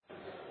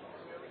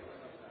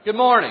Good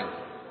morning.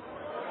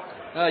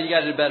 Oh, you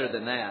got to do better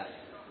than that.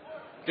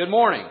 Good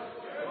morning.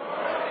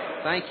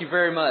 Thank you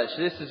very much.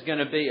 This is going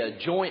to be a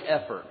joint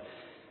effort.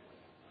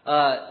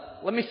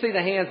 Let me see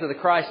the hands of the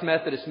Christ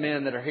Methodist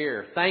men that are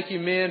here. Thank you,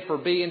 men, for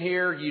being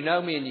here. You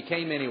know me and you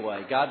came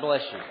anyway. God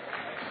bless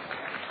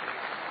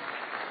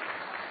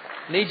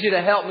you. Need you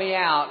to help me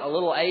out. A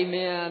little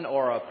amen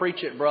or a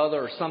preach it,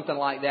 brother, or something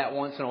like that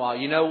once in a while.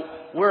 You know,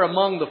 we're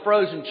among the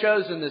frozen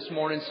chosen this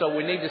morning, so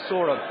we need to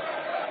sort of...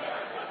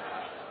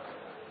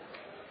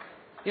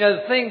 You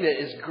know, the thing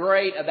that is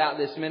great about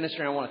this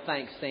ministry, I want to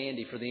thank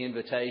Sandy for the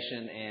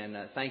invitation and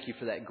thank you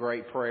for that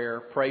great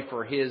prayer. Pray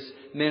for his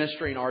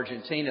ministry in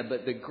Argentina.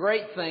 But the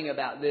great thing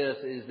about this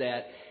is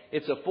that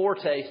it's a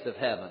foretaste of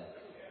heaven,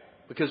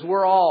 because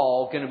we're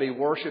all going to be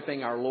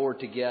worshiping our Lord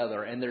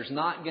together, and there's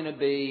not going to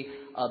be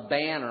a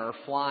banner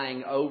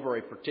flying over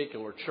a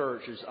particular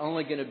church. There's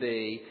only going to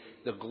be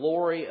the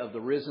glory of the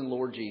risen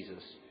Lord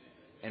Jesus,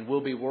 and we'll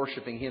be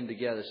worshiping Him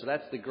together. So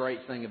that's the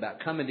great thing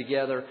about coming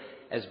together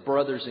as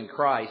brothers in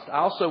Christ. I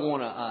also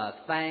want to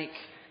thank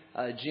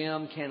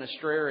Jim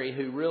Canistrari,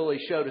 who really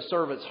showed a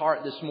servant's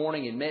heart this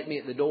morning and met me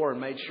at the door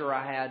and made sure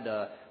I had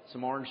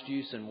some orange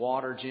juice and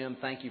water. Jim,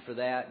 thank you for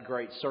that.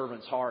 Great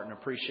servant's heart, and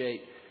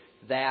appreciate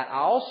that. I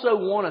also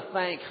want to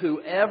thank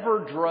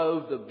whoever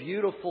drove the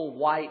beautiful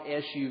white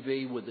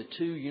SUV with the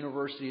 2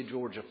 University of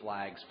Georgia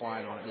flags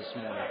flying on it this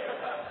morning.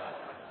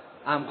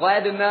 I'm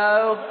glad to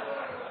know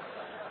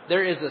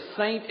there is a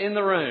saint in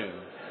the room.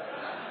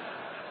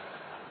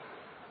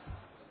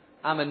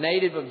 I'm a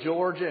native of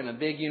Georgia and a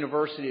big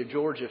University of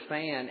Georgia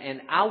fan,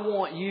 and I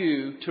want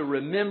you to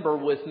remember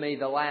with me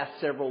the last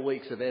several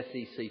weeks of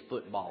SEC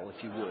football,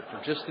 if you would, for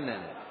just a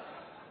minute.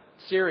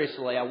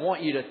 Seriously, I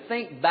want you to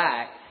think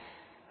back.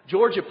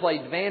 Georgia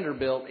played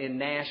Vanderbilt in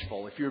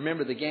Nashville. If you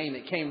remember the game,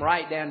 it came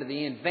right down to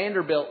the end.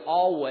 Vanderbilt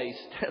always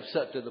steps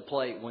up to the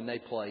plate when they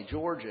play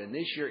Georgia. And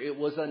this year it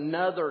was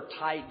another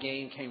tight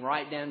game, came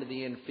right down to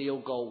the end,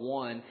 field goal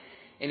won.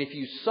 And if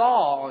you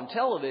saw on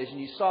television,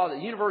 you saw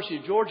that University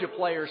of Georgia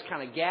players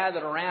kind of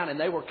gathered around and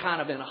they were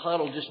kind of in a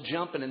huddle just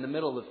jumping in the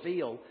middle of the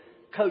field.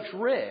 Coach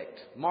Richt,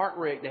 Mark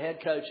Richt, the head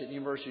coach at the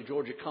University of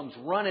Georgia, comes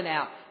running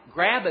out,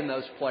 grabbing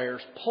those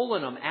players,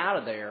 pulling them out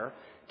of there,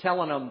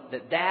 telling them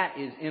that that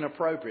is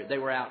inappropriate. They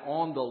were out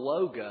on the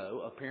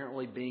logo,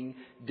 apparently being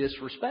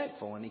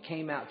disrespectful. And he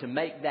came out to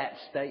make that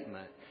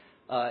statement.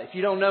 If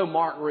you don't know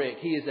Mark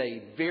Richt, he is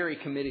a very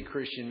committed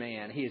Christian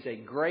man. He is a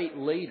great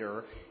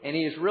leader, and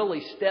he has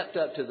really stepped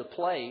up to the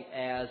plate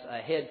as a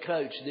head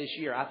coach this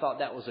year. I thought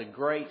that was a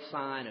great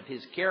sign of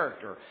his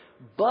character.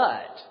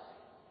 But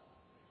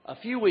a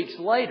few weeks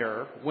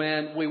later,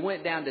 when we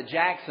went down to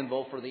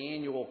Jacksonville for the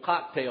annual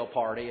cocktail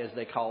party, as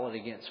they call it,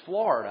 against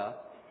Florida,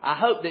 I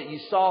hope that you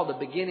saw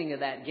the beginning of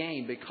that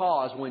game,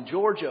 because when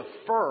Georgia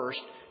first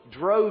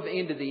drove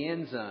into the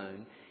end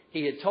zone,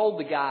 he had told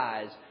the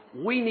guys,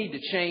 we need to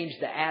change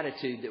the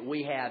attitude that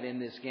we have in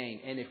this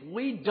game. And if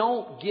we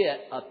don't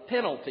get a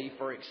penalty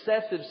for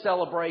excessive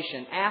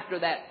celebration after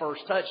that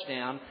first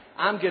touchdown,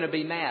 I'm going to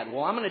be mad.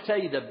 Well, I'm going to tell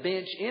you, the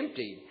bench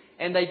emptied.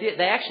 And they did.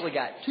 They actually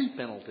got 2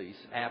 penalties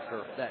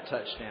after that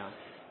touchdown.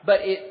 But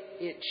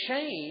it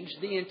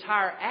changed the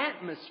entire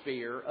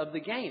atmosphere of the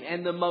game.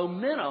 And the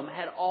momentum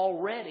had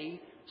already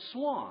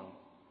swung.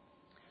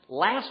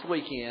 Last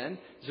weekend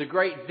was a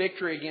great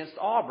victory against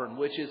Auburn,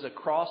 which is a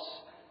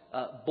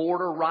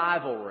cross-border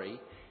rivalry.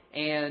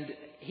 And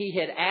he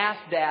had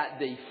asked that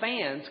the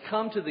fans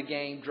come to the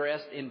game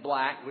dressed in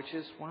black, which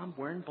is why I'm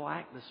wearing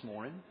black this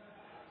morning,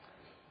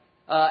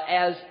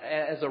 as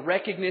a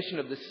recognition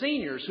of the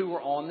seniors who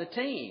were on the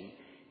team.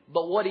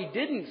 But what he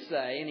didn't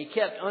say, and he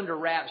kept under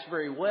wraps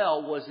very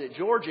well, was that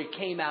Georgia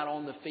came out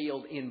on the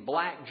field in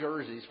black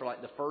jerseys for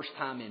like the first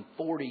time in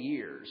 40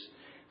 years.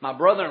 My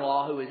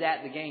brother-in-law, who was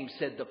at the game,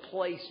 said the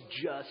place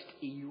just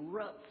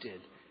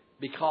erupted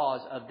because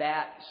of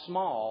that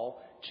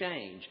small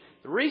change.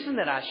 The reason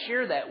that I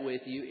share that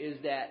with you is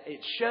that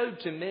it showed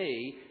to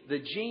me the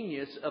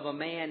genius of a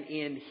man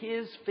in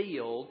his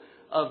field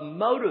of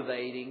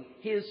motivating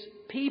his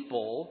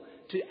people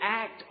to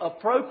act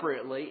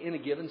appropriately in a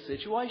given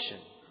situation.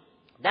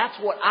 That's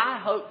what I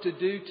hope to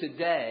do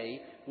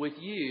today with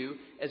you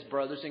as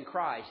brothers in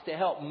Christ, to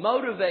help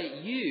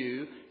motivate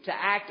you to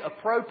act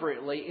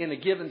appropriately in a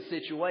given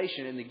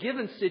situation. And the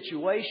given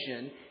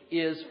situation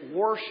is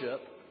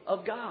worship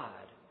of God.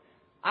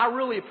 I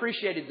really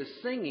appreciated the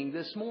singing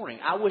this morning.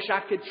 I wish I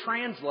could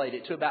translate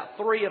it to about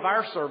 3 of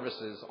our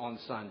services on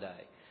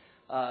Sunday.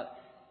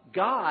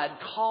 God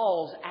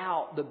calls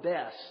out the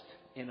best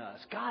in us.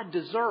 God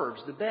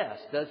deserves the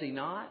best, does He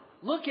not?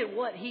 Look at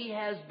what He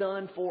has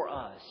done for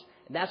us.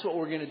 And that's what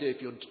we're going to do.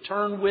 If you'll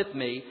turn with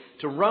me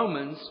to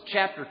Romans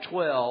chapter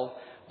 12,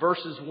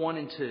 verses 1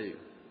 and 2.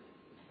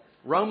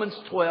 Romans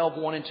 12,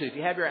 1 and 2. If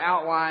you have your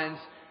outlines,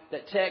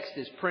 that text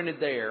is printed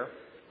there.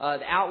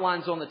 The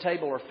outlines on the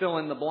table are fill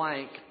in the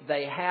blank.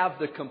 They have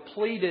the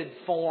completed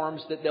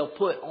forms that they'll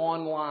put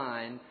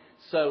online.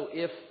 So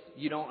if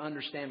you don't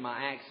understand my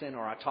accent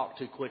or I talk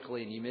too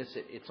quickly and you miss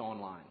it, it's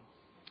online.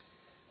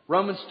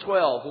 Romans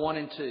 12, 1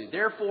 and 2.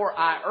 Therefore,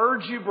 I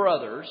urge you,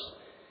 brothers,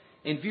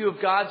 in view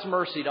of God's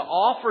mercy, to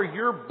offer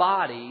your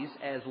bodies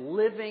as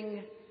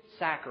living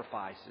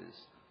sacrifices,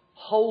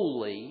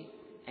 holy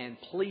and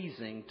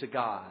pleasing to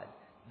God.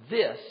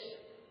 This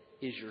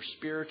is your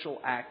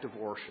spiritual act of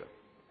worship.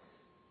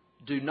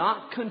 Do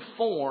not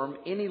conform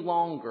any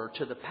longer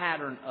to the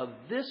pattern of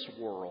this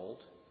world,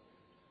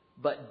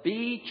 but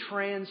be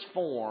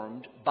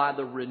transformed by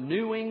the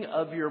renewing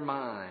of your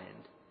mind.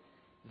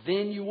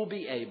 Then you will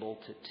be able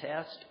to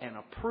test and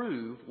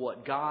approve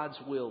what God's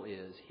will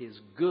is, His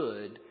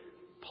good,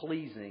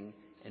 pleasing,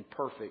 and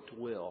perfect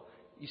will.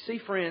 You see,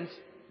 friends,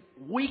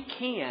 we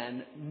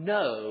can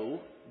know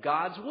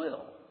God's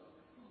will.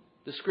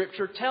 The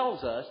Scripture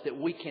tells us that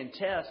we can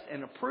test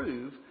and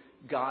approve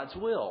God's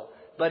will.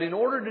 But in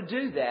order to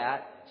do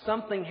that,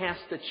 something has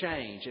to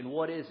change. And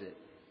what is it?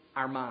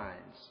 Our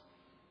minds.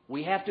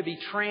 We have to be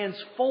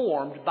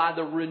transformed by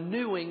the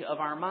renewing of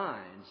our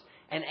minds.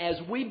 And as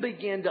we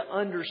begin to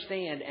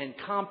understand and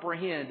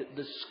comprehend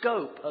the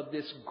scope of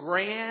this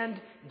grand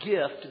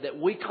gift that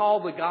we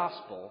call the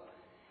gospel,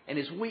 and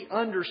as we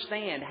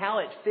understand how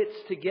it fits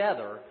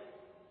together,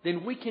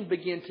 then we can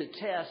begin to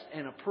test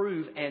and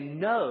approve and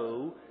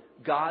know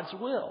God's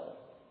will.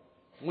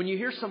 When you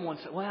hear someone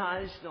say, well,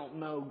 I just don't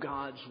know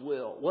God's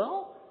will.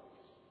 Well,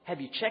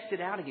 have you checked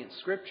it out against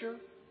Scripture?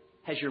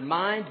 Has your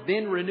mind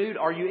been renewed?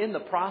 Are you in the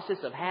process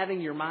of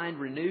having your mind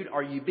renewed?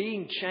 Are you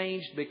being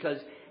changed? Because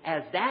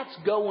as that's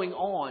going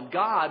on,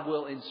 God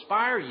will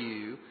inspire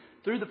you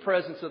through the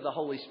presence of the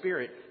Holy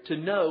Spirit to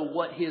know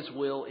what His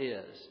will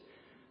is.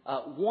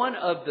 One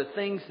of the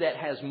things that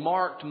has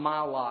marked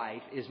my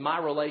life is my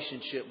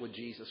relationship with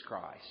Jesus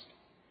Christ.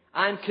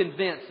 I'm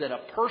convinced that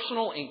a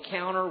personal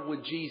encounter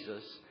with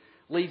Jesus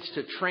leads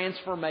to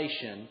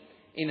transformation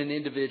in an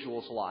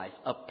individual's life.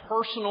 A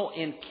personal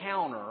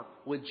encounter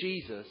with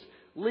Jesus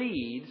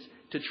leads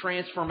to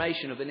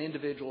transformation of an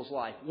individual's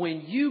life.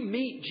 When you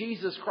meet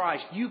Jesus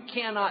Christ, you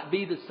cannot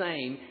be the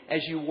same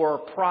as you were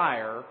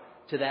prior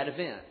to that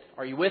event.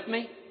 Are you with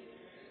me?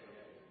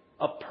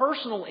 A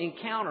personal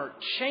encounter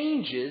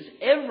changes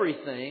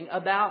everything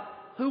about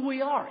who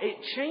we are. It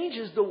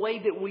changes the way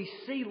that we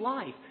see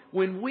life.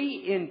 When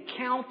we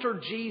encounter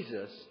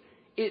Jesus,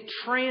 it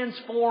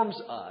transforms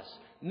us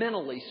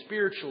mentally,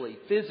 spiritually,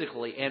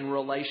 physically, and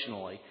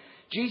relationally.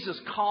 Jesus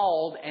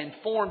called and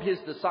formed His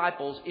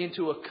disciples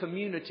into a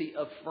community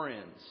of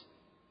friends.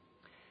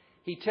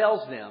 He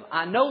tells them,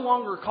 I no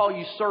longer call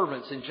you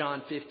servants in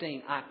John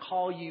 15. I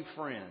call you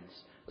friends.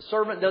 A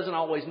servant doesn't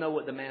always know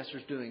what the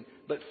master's doing,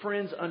 but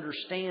friends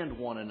understand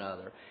one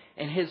another.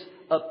 And His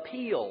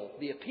appeal,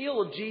 the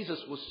appeal of Jesus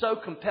was so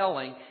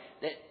compelling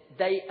that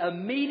they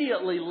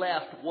immediately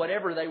left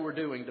whatever they were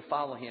doing to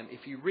follow Him.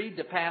 If you read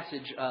the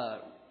passage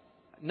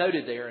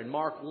noted there in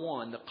Mark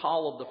 1, the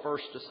call of the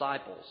first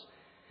disciples.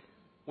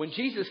 When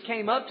Jesus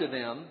came up to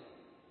them,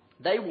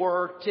 they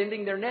were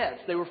tending their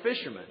nets. They were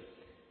fishermen.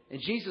 And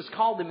Jesus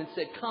called them and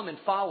said, come and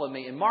follow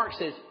me. And Mark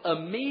says,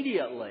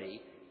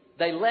 immediately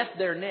they left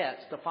their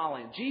nets to follow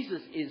Him.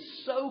 Jesus is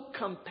so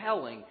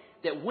compelling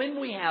that when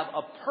we have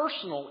a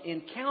personal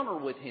encounter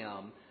with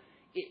Him,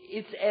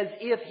 it's as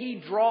if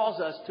He draws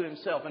us to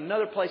Himself. In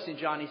another place in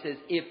John, He says,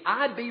 if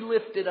I be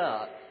lifted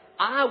up,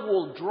 I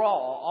will draw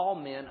all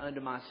men unto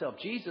myself.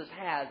 Jesus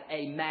has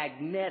a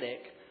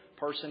magnetic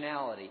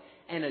personality.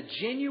 And a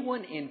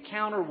genuine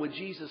encounter with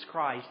Jesus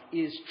Christ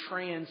is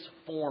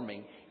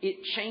transforming.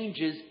 It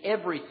changes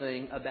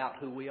everything about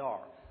who we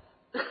are.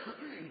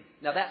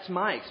 Now, that's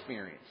my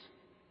experience.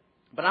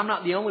 But I'm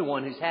not the only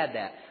one who's had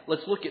that.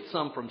 Let's look at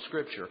some from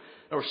Scripture.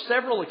 There were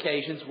several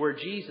occasions where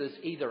Jesus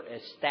either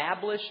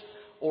established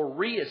or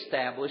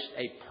reestablished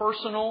a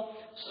personal,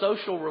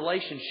 social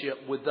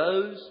relationship with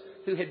those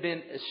who had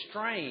been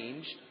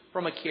estranged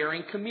from a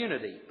caring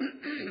community.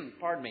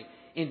 Pardon me.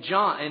 In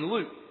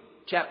Luke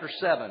chapter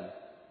 7,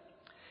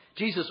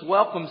 Jesus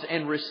welcomes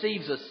and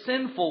receives a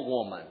sinful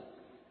woman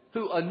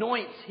who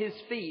anoints His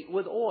feet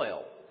with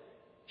oil.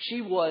 She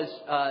was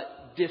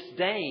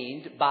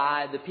disdained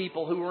by the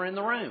people who were in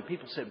the room.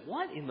 People said,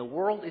 what in the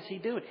world is He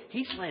doing?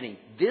 He's letting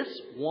this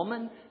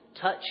woman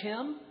touch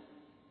Him?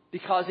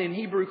 Because in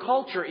Hebrew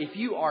culture, if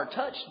you are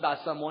touched by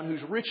someone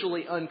who's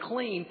ritually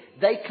unclean,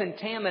 they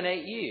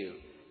contaminate you.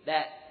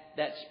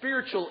 That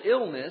spiritual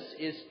illness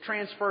is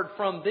transferred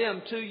from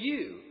them to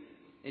you.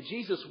 And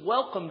Jesus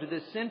welcomed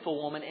this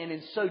sinful woman, and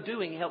in so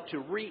doing helped to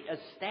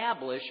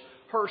reestablish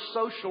her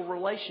social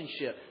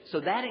relationship. So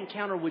that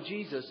encounter with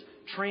Jesus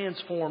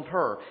transformed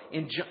her.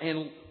 In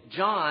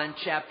John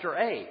chapter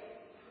 8,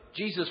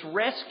 Jesus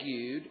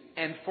rescued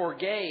and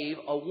forgave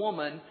a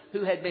woman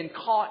who had been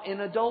caught in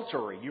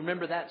adultery. You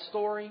remember that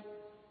story?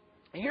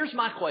 And here's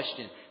my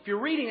question. If you're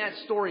reading that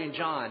story in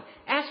John,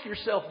 ask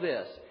yourself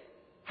this.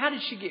 How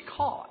did she get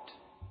caught?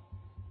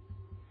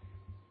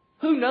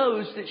 Who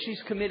knows that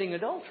she's committing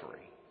adultery?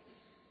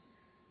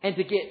 And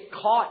to get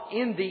caught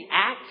in the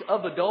act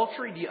of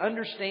adultery, do you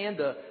understand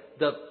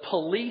the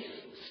police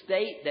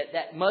state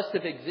that must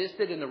have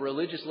existed in the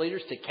religious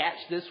leaders to catch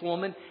this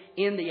woman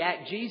in the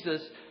act?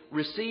 Jesus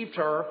received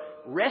her,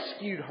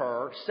 rescued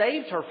her,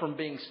 saved her from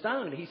being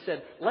stoned, he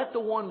said, "Let the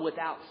one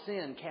without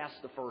sin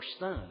cast the first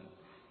stone."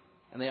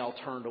 And they all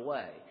turned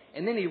away.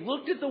 And then he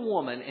looked at the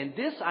woman, and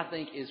this, I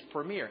think, is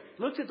premier.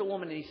 He looked at the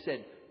woman and he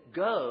said,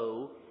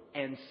 "Go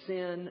and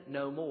sin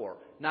no more."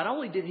 Not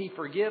only did he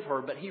forgive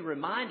her, but he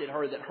reminded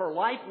her that her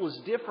life was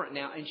different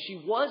now, and she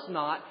was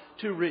not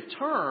to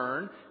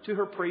return to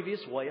her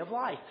previous way of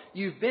life.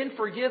 You've been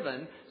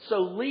forgiven,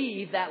 so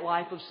leave that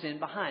life of sin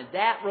behind.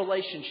 That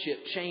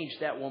relationship changed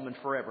that woman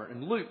forever.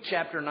 In Luke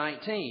chapter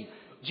 19,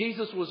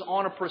 Jesus was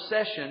on a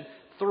procession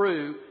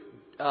through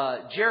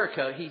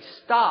Jericho. He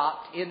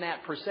stopped in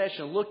that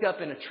procession, looked up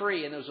in a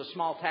tree, and there was a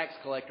small tax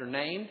collector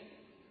named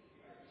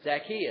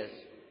Zacchaeus.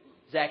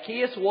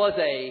 Zacchaeus was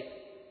a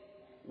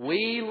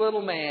wee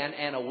little man,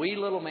 and a wee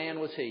little man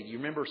was he. Do you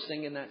remember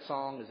singing that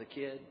song as a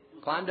kid?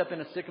 Climbed up in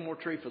a sycamore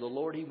tree for the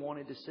Lord he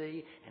wanted to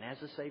see. And as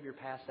the Savior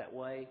passed that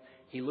way,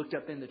 he looked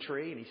up in the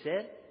tree and he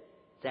said,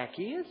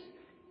 "Zacchaeus,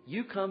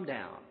 you come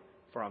down,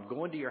 for I'm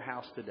going to your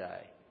house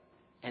today."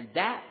 And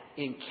that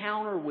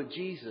encounter with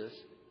Jesus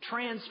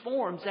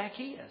transformed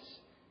Zacchaeus.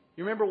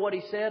 You remember what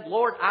he said?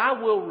 "Lord, I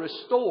will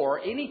restore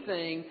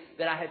anything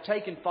that I have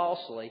taken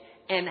falsely,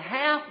 and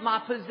half my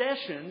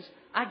possessions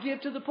I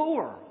give to the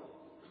poor."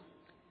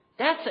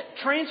 That's a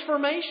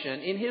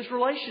transformation in his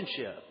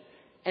relationship.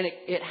 And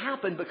it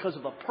happened because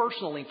of a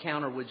personal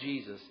encounter with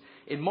Jesus.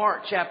 In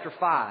Mark chapter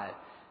 5,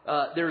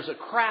 there's a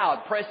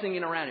crowd pressing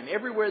in around him.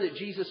 Everywhere that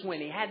Jesus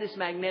went, he had this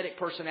magnetic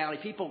personality.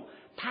 People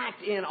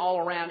packed in all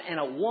around. And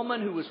a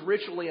woman who was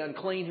ritually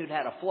unclean, who'd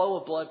had a flow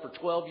of blood for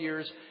 12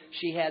 years,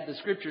 she had, the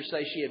scriptures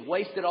say, she had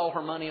wasted all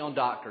her money on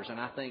doctors. And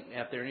I think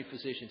if there are any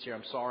physicians here,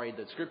 I'm sorry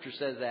that scripture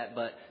says that,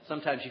 but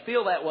sometimes you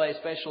feel that way,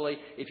 especially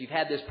if you've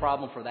had this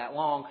problem for that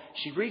long.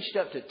 She reached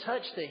up to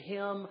touch the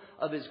hem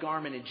of his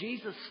garment, and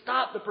Jesus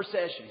stopped the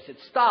procession. He said,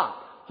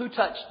 "Stop. Who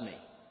touched me?"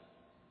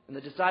 And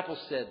the disciples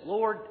said,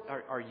 "Lord,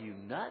 are you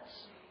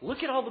nuts?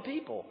 Look at all the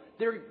people.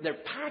 They're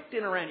packed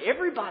in around.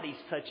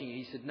 Everybody's touching you."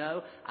 He said,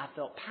 "No, I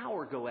felt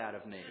power go out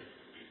of me."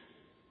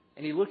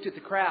 And he looked at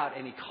the crowd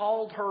and he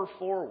called her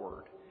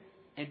forward.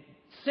 And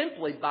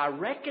simply by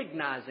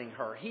recognizing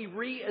her, he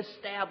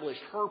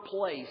reestablished her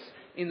place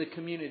in the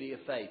community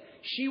of faith.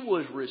 She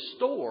was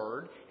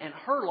restored and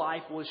her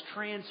life was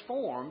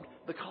transformed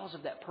because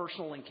of that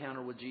personal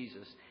encounter with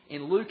Jesus.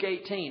 In Luke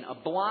 18, a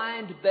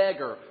blind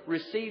beggar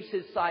receives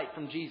his sight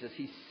from Jesus.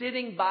 He's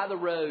sitting by the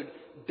road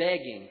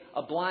begging,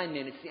 a blind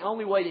man. It's the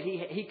only way that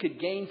he could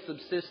gain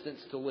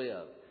subsistence to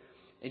live.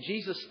 And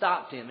Jesus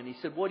stopped him and he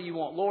said, "What do you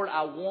want?" "Lord,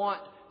 I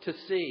want to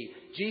see."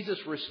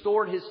 Jesus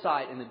restored his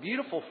sight. And the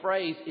beautiful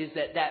phrase is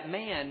that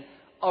man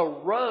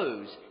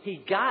arose. He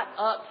got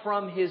up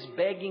from his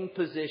begging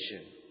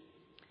position.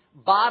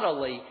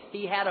 Bodily,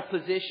 he had a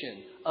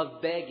position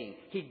of begging.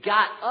 He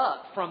got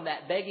up from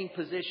that begging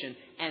position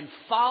and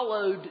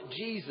followed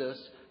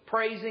Jesus,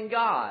 praising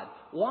God.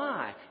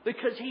 Why?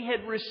 Because he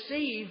had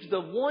received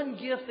the one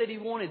gift that he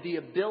wanted, the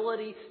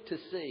ability to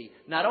see.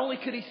 Not only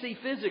could he see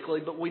physically,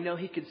 but we know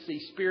he could see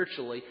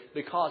spiritually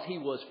because he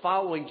was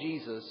following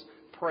Jesus,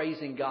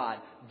 praising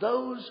God.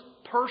 Those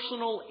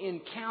personal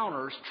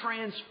encounters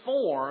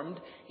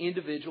transformed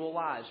individual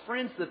lives.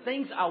 Friends, the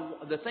thing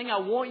I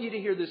want you to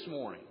hear this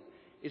morning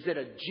is that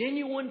a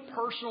genuine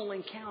personal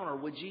encounter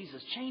with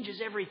Jesus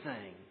changes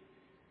everything.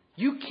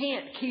 You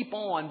can't keep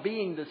on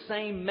being the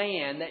same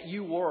man that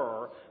you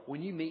were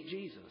when you meet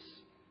Jesus.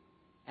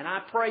 And I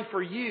pray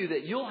for you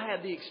that you'll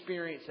have the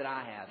experience that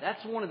I have.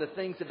 That's one of the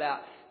things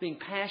about being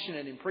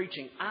passionate in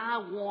preaching. I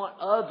want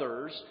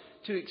others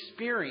to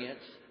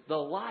experience the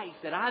life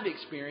that I've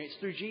experienced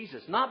through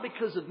Jesus. Not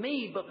because of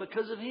me, but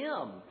because of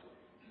Him.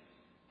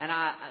 And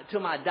to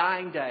my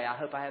dying day, I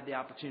hope I have the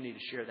opportunity to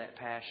share that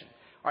passion.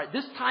 All right,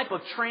 this type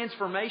of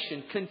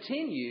transformation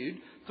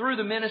continued through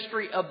the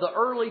ministry of the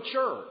early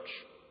church,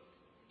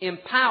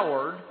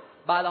 empowered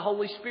by the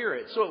Holy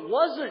Spirit. So it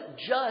wasn't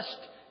just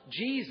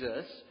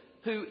Jesus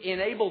who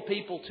enabled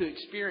people to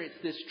experience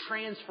this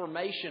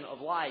transformation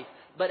of life,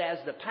 but as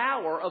the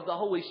power of the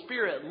Holy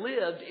Spirit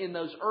lived in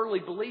those early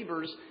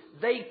believers,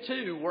 they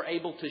too were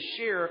able to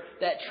share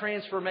that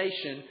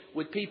transformation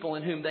with people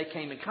in whom they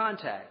came in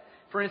contact.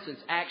 For instance,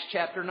 Acts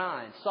chapter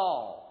 9,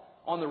 Saul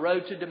on the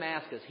road to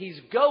Damascus. He's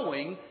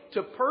going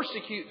to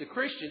persecute the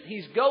Christians.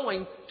 He's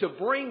going to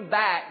bring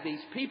back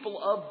these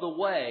people of the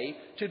way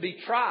to be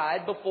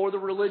tried before the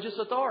religious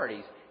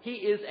authorities. He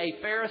is a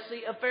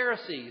Pharisee of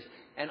Pharisees.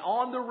 And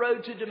on the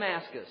road to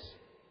Damascus,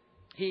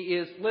 he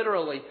is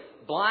literally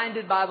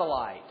blinded by the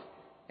light.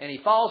 And he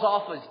falls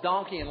off his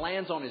donkey and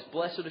lands on his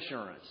blessed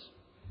assurance.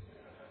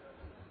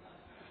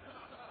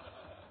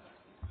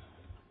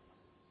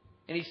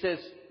 And he says,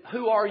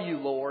 "Who are you,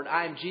 Lord?"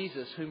 "I am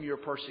Jesus whom you're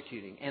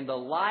persecuting." And the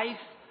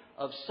life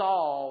of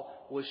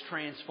Saul was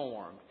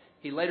transformed.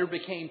 He later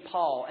became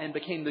Paul and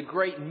became the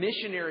great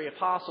missionary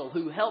apostle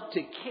who helped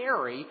to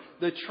carry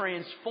the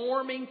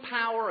transforming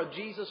power of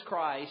Jesus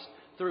Christ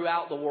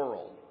throughout the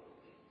world.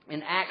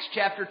 In Acts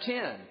chapter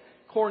 10,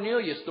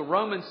 Cornelius, the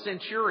Roman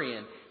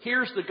centurion,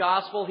 hears the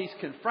gospel. He's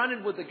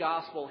confronted with the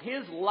gospel.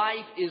 His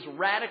life is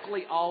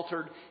radically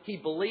altered. He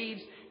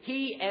believes.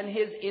 He and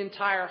his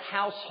entire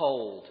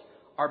household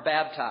are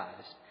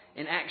baptized.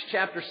 In Acts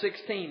chapter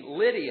 16,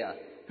 Lydia,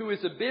 who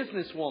is a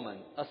businesswoman,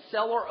 a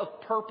seller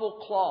of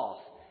purple cloth,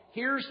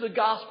 hears the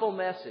gospel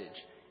message.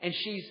 And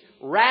she's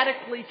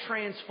radically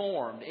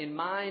transformed in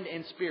mind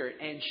and spirit.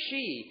 And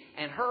she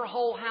and her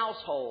whole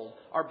household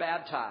are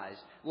baptized.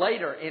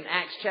 Later in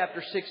Acts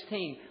chapter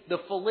 16, the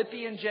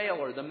Philippian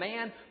jailer, the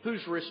man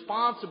who's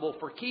responsible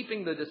for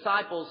keeping the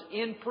disciples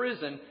in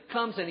prison,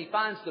 comes and he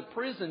finds the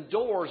prison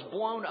doors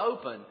blown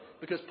open.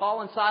 Because Paul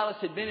and Silas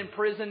had been in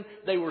prison,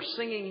 they were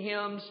singing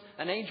hymns.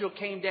 An angel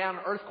came down,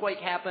 an earthquake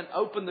happened,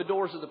 opened the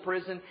doors of the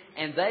prison,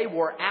 and they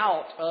were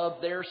out of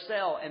their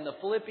cell. And the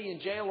Philippian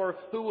jailer,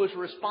 who was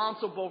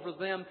responsible for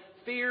them,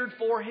 feared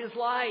for his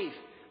life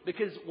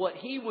because what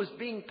he was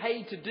being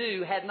paid to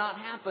do had not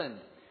happened.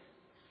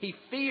 He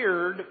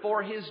feared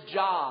for his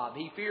job.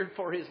 He feared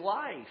for his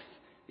life.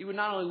 He would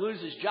not only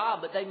lose his job,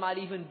 but they might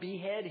even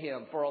behead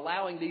him for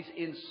allowing these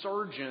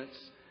insurgents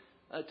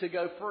to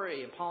go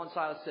free. And Paul and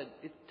Silas said,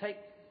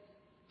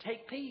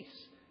 take peace.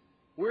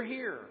 We're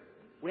here.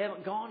 We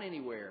haven't gone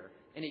anywhere.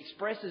 And he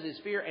expresses his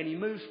fear, and he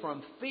moves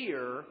from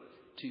fear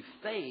to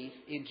faith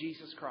in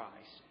Jesus Christ.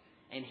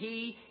 And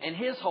he and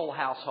his whole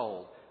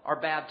household are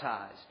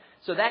baptized.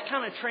 So that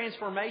kind of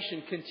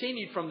transformation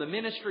continued from the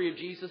ministry of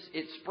Jesus.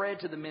 It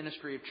spread to the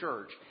ministry of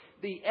church.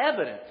 The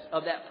evidence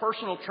of that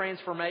personal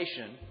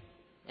transformation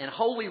and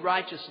holy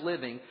righteous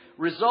living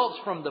results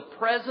from the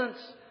presence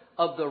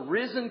of the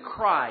risen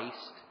Christ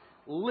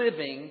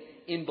living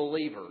in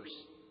believers.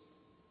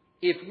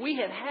 If we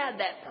have had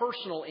that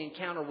personal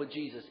encounter with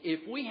Jesus, if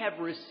we have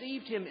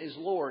received Him as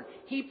Lord,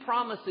 He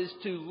promises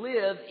to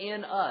live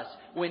in us.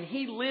 When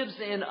He lives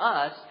in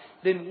us,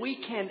 then we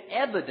can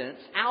evidence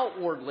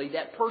outwardly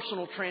that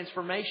personal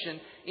transformation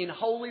in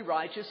holy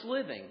righteous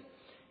living.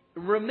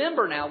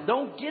 Remember now,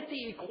 don't get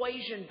the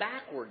equation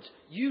backwards.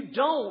 You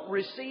don't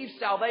receive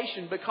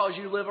salvation because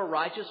you live a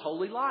righteous,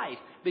 holy life.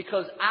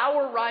 Because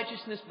our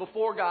righteousness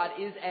before God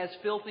is as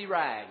filthy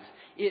rags.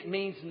 It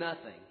means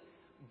nothing.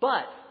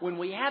 But when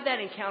we have that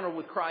encounter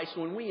with Christ,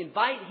 when we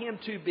invite Him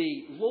to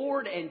be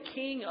Lord and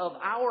King of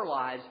our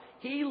lives,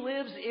 He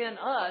lives in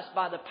us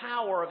by the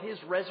power of His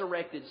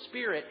resurrected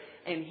Spirit,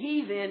 and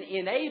He then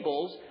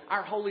enables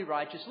our holy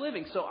righteous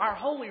living. So our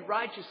holy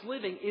righteous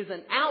living is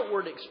an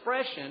outward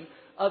expression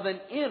of an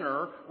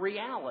inner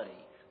reality.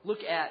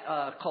 Look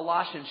at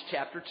Colossians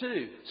chapter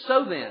 2.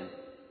 So then,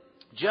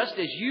 just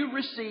as you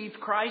received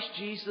Christ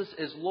Jesus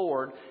as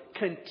Lord,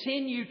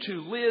 continue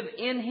to live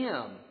in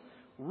Him,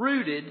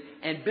 rooted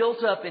and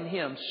built up in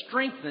Him,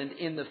 strengthened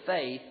in the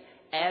faith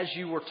as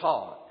you were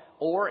taught.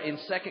 Or in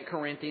 2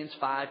 Corinthians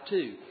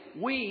 5:2,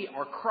 we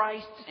are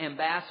Christ's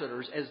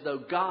ambassadors as though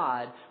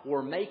God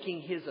were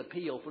making His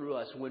appeal through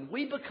us. When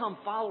we become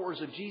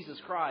followers of Jesus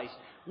Christ,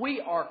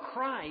 we are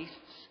Christ's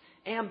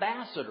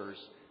ambassadors.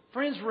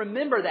 Friends,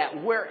 remember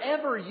that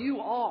wherever you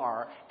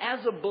are, as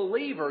a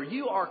believer,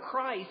 you are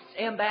Christ's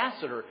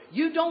ambassador.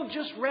 You don't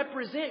just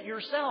represent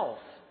yourself,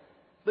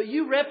 but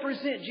you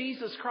represent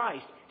Jesus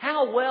Christ.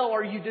 How well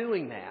are you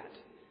doing that?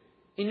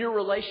 In your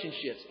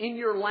relationships, in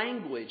your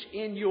language,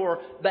 in your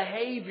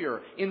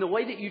behavior, in the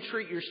way that you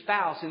treat your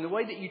spouse, in the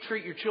way that you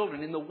treat your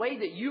children, in the way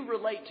that you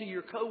relate to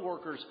your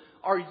coworkers,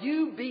 are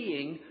you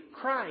being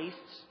Christ's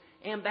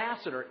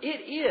ambassador?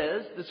 It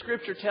is, the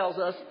Scripture tells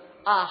us,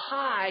 a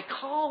high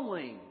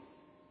calling.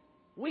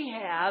 We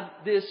have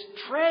this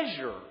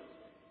treasure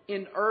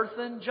in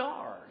earthen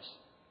jars.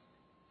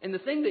 And the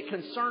thing that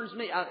concerns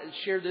me, I'll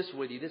share this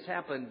with you. This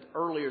happened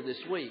earlier this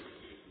week.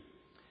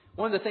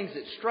 One of the things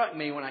that struck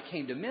me when I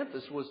came to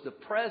Memphis was the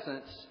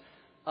presence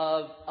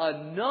of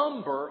a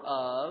number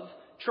of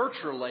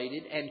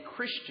church-related and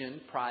Christian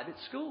private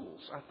schools.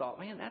 I thought,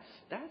 man,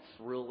 that's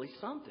really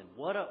something.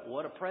 What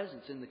a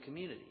presence in the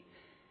community.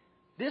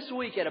 This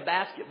week at a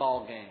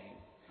basketball game,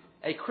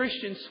 a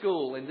Christian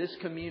school in this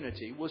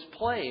community was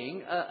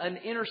playing an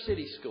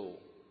inner-city school.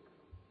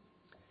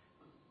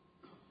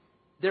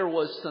 There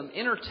was some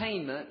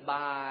entertainment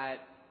by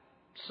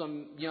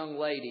some young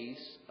ladies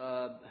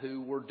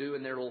who were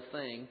doing their little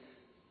thing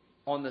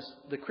on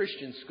the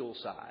Christian school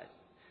side.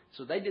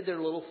 So they did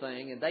their little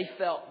thing, and they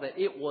felt that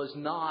it was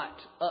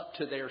not up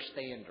to their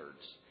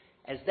standards.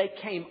 As they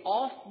came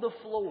off the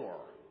floor,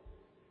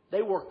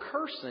 they were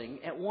cursing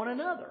at one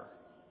another.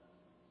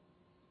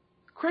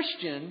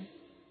 Christian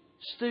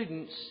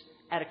students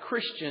at a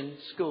Christian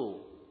school.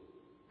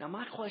 Now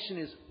my question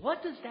is,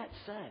 what does that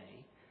say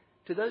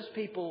to those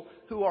people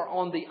who are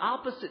on the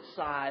opposite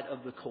side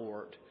of the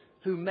court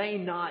who may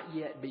not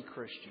yet be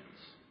Christians?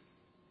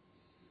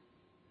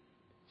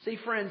 See,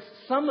 friends,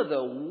 some of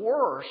the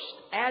worst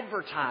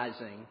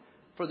advertising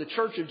for the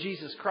Church of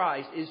Jesus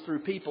Christ is through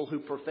people who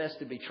profess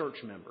to be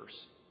church members.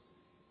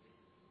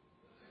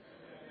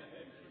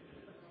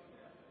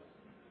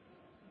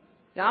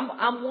 Now,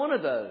 I'm one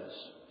of those,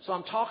 so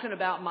I'm talking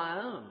about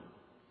my own.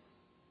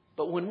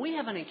 But when we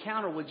have an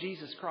encounter with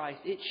Jesus Christ,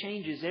 it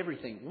changes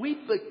everything. We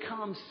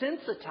become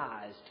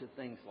sensitized to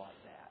things like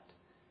that.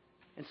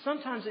 And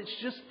sometimes it's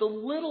just the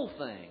little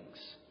things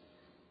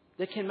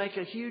that can make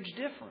a huge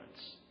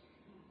difference.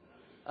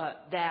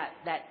 That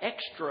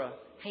extra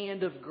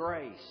hand of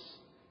grace,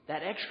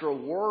 that extra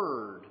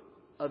word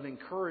of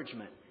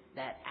encouragement,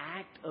 that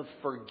act of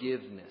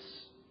forgiveness.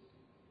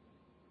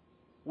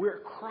 We're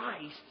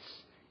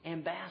Christ's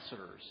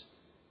ambassadors.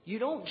 You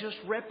don't just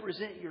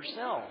represent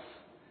yourself.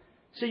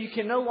 So you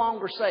can no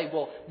longer say,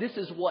 well, this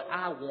is what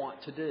I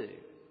want to do.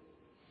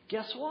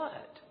 Guess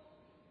what?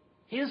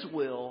 His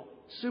will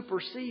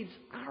supersedes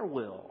our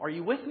will. Are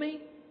you with me?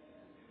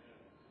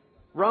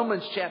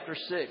 Romans chapter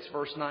 6,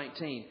 verse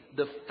 19.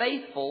 The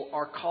faithful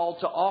are called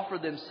to offer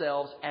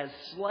themselves as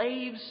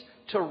slaves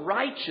to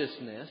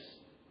righteousness,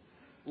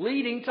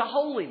 leading to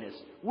holiness.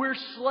 We're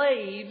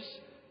slaves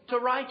to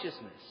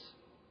righteousness.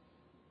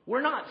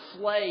 We're not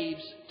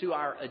slaves to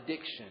our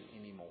addiction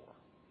anymore.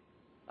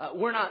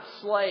 We're not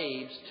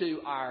slaves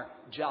to our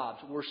jobs.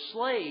 We're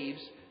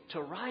slaves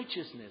to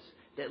righteousness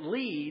that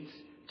leads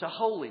to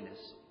holiness.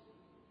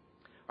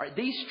 All right,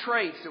 these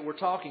traits that we're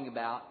talking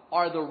about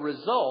are the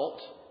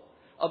result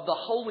of the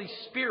Holy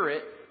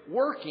Spirit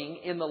working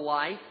in the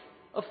life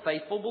of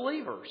faithful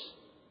believers.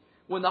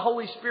 When the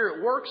Holy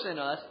Spirit works in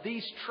us,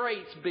 these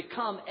traits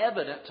become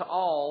evident to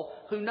all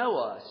who know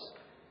us.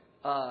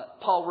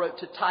 Paul wrote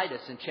to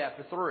Titus in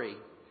chapter 3,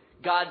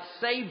 God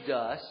saved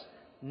us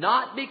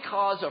not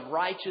because of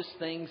righteous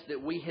things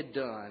that we had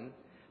done,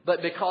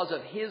 but because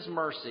of His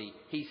mercy.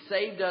 He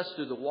saved us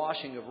through the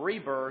washing of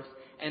rebirth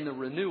and the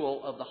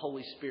renewal of the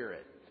Holy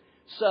Spirit.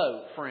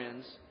 So,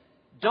 friends,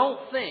 don't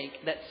think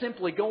that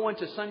simply going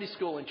to Sunday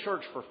school and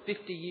church for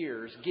 50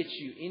 years gets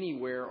you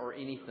anywhere or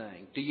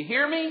anything. Do you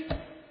hear me?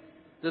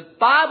 The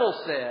Bible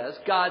says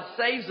God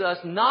saves us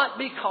not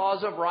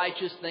because of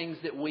righteous things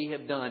that we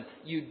have done.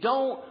 You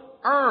don't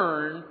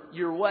earn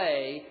your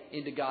way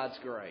into God's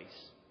grace.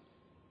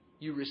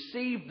 You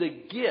receive the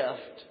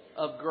gift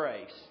of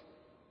grace.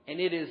 And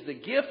it is the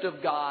gift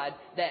of God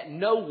that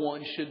no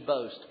one should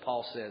boast,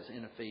 Paul says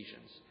in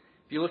Ephesians.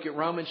 If you look at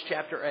Romans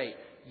chapter 8,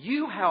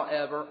 you,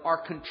 however,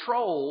 are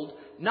controlled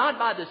not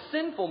by the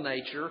sinful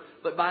nature,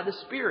 but by the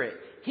Spirit.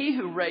 He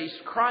who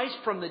raised Christ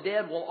from the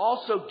dead will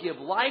also give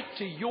life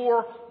to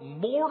your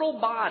mortal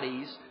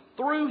bodies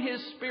through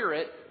His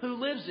Spirit who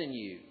lives in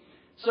you.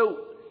 So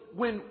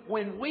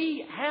when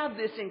we have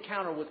this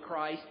encounter with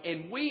Christ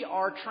and we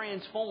are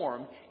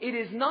transformed, it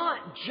is not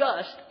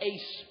just a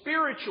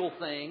spiritual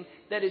thing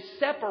that is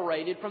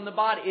separated from the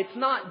body. It's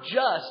not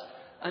just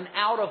an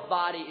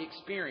out-of-body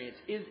experience.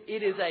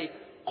 It is a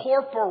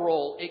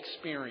corporal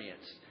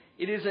experience.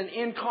 It is an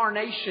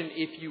incarnation,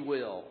 if you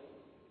will.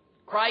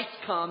 Christ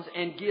comes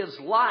and gives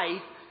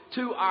life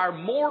to our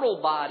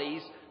mortal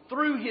bodies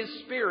through His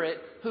Spirit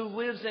who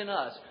lives in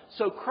us.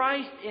 So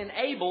Christ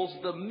enables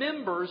the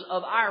members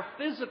of our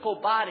physical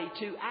body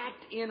to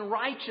act in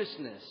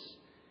righteousness.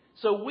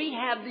 So we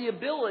have the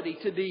ability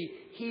to be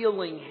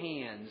healing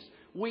hands.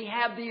 We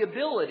have the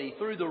ability,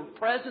 through the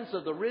presence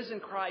of the risen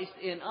Christ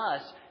in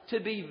us, to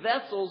be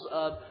vessels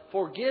of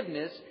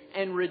forgiveness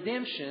and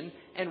redemption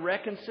and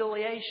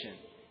reconciliation.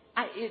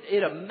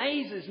 It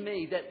amazes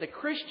me that the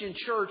Christian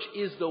church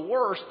is the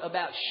worst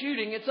about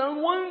shooting its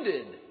own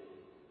wounded.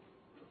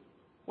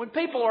 When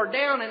people are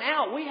down and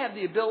out, we have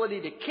the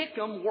ability to kick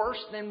them worse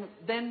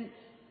than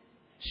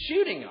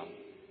shooting them.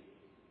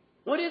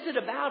 What is it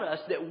about us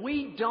that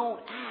we don't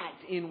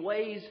act in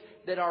ways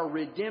that are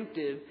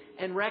redemptive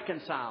and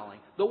reconciling?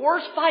 The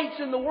worst fights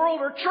in the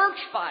world are church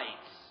fights.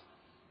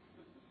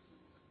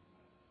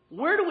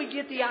 Where do we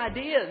get the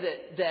idea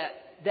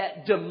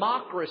that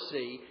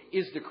democracy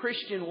is the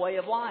Christian way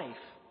of life?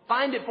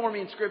 Find it for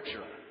me in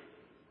Scripture.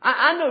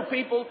 I know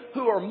people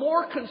who are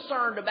more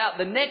concerned about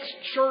the next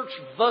church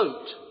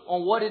vote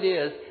on what it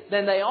is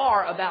than they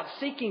are about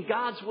seeking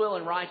God's will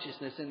and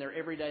righteousness in their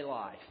everyday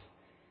life.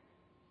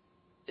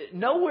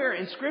 Nowhere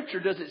in Scripture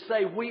does it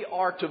say we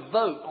are to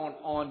vote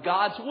on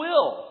God's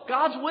will.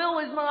 God's will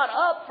is not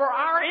up for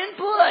our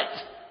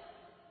input.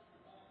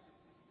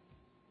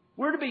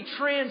 We're to be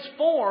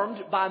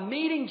transformed by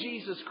meeting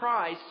Jesus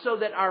Christ so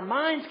that our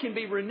minds can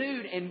be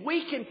renewed and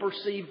we can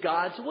perceive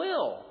God's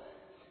will.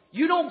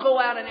 You don't go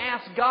out and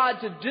ask God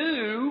to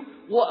do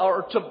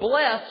or to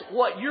bless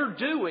what you're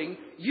doing.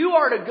 You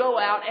are to go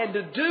out and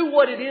to do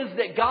what it is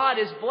that God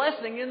is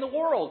blessing in the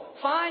world.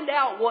 Find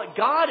out what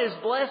God is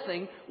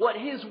blessing, what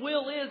His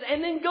will is,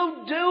 and then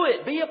go do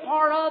it. Be a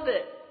part of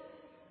it.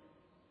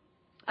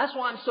 That's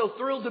why I'm so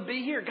thrilled to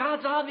be here.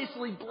 God's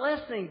obviously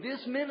blessing this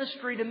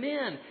ministry to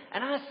men.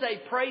 And I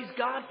say praise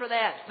God for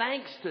that.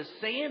 Thanks to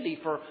Sandy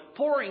for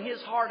pouring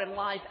his heart and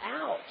life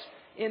out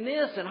in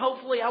this. And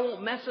hopefully I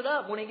won't mess it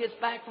up when he gets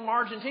back from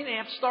Argentina and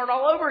have to start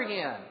all over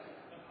again.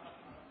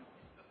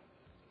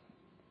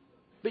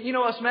 But you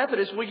know, us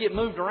Methodists, we get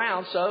moved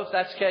around. So if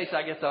that's the case,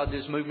 I guess I'll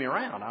just move me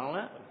around. I don't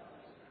know.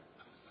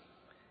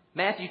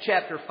 Matthew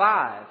chapter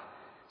 5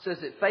 says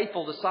that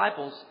faithful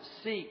disciples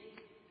seek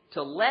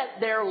to let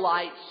their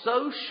light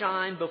so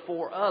shine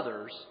before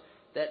others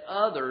that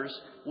others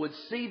would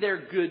see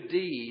their good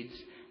deeds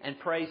and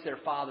praise their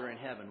Father in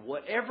heaven.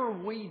 Whatever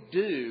we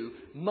do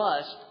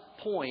must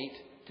point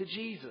to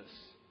Jesus.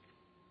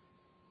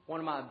 One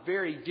of my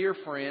very dear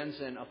friends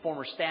and a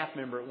former staff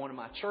member at one of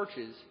my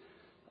churches,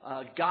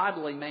 a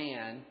godly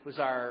man, was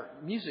our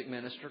music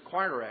minister,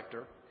 choir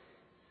director.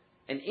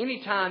 And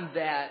any time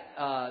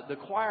that the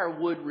choir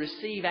would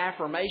receive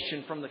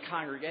affirmation from the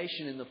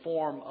congregation in the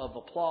form of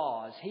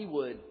applause, he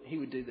would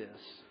do this.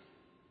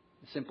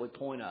 Simply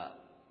point up.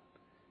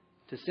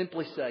 To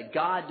simply say,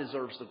 God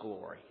deserves the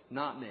glory,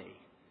 not me.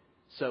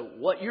 So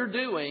what you're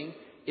doing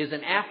is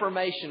an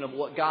affirmation of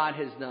what God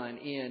has done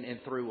in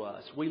and through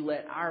us. We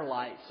let our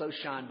light so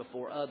shine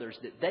before others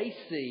that they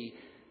see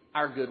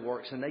our good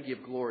works and they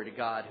give glory to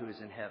God who is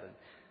in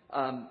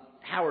heaven.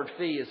 Howard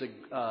Fee is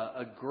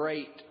a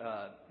great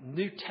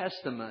New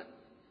Testament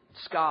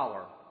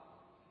scholar.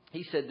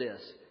 He said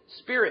this: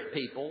 Spirit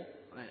people,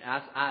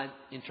 I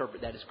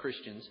interpret that as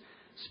Christians,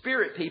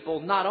 Spirit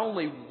people not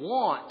only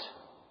want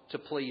to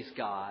please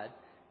God,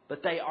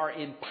 but they are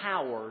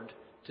empowered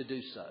to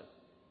do so.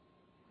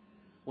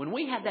 When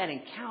we have that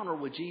encounter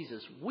with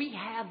Jesus, we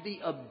have the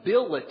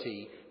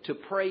ability to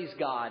praise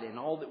God in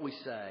all that we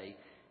say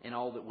and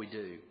all that we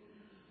do.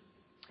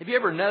 Have you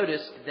ever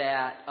noticed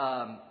that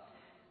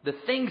the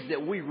things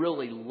that we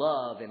really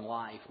love in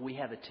life, we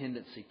have a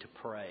tendency to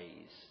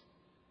praise?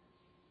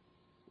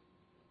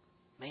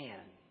 Man,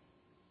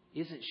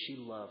 isn't she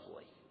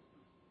lovely?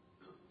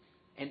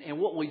 And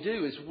what we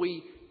do is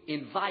we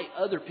invite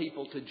other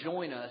people to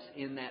join us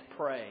in that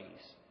praise.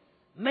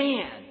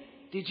 Man,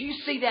 did you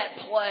see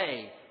that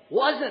play?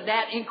 Wasn't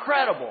that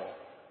incredible?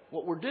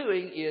 What we're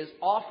doing is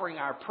offering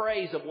our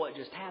praise of what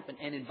just happened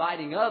and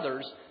inviting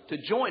others to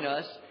join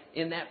us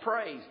in that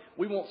praise.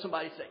 We want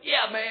somebody to say,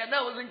 yeah, man,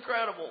 that was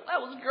incredible. That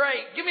was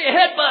great. Give me a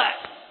headbutt.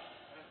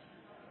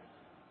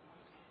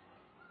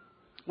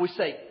 We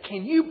say,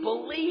 can you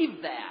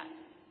believe that?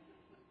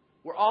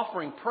 We're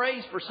offering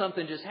praise for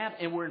something just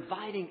happened, and we're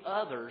inviting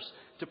others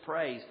to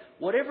praise.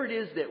 Whatever it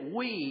is that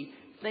we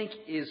think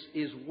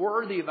is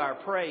worthy of our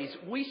praise,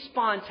 we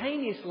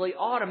spontaneously,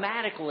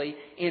 automatically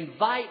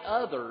invite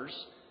others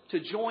to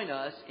join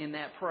us in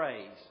that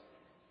praise.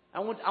 I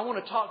want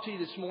to talk to you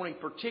this morning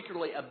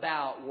particularly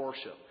about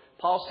worship.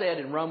 Paul said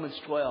in Romans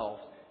 12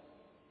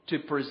 to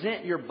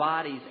present your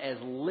bodies as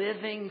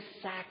living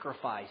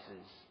sacrifices,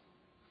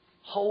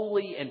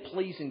 holy and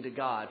pleasing to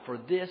God, for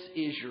this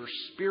is your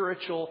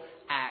spiritual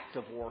act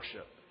of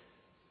worship.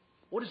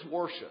 What is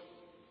worship?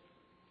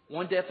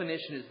 One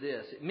definition is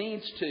this: it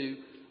means to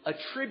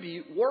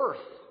attribute worth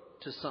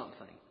to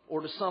something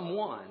or to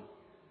someone.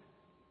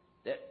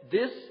 That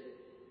this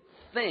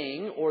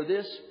thing or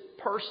this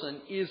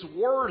person is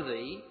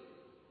worthy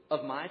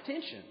of my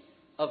attention,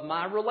 of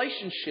my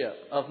relationship,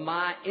 of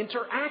my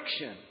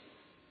interaction.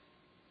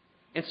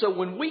 And so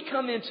when we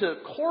come into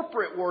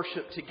corporate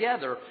worship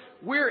together,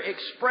 we're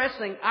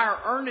expressing our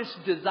earnest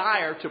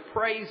desire to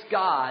praise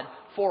God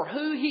for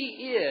who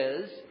He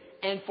is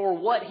and for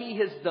what He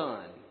has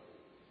done.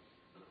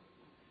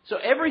 So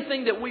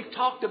everything that we've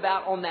talked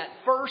about on that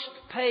first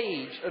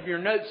page of your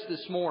notes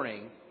this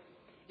morning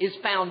is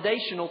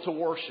foundational to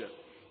worship.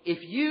 If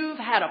you've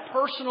had a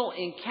personal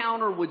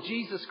encounter with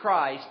Jesus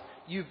Christ,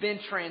 you've been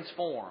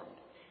transformed.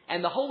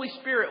 And the Holy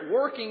Spirit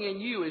working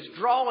in you is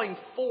drawing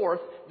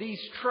forth these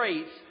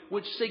traits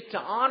which seek to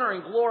honor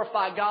and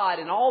glorify God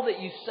in all that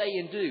you say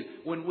and do.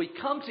 When we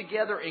come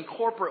together in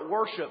corporate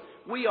worship,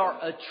 we are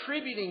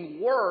attributing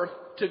worth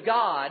to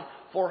God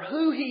for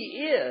who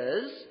He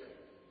is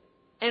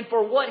and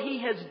for what He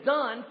has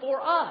done for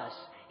us.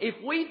 If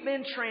we've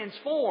been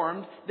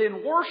transformed,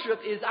 then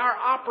worship is our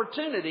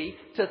opportunity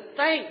to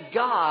thank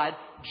God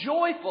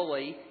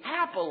joyfully,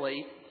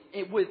 happily,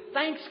 with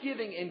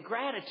thanksgiving and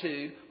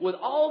gratitude with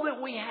all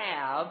that we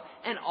have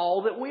and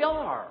all that we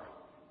are.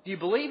 Do you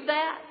believe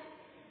that?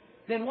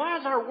 Then why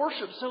is our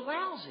worship so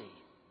lousy?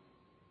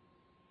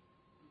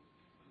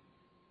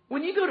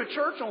 When you go to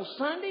church on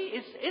Sunday,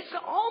 it's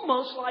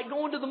almost like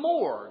going to the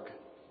morgue.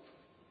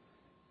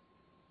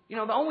 You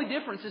know, the only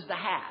difference is the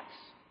hats.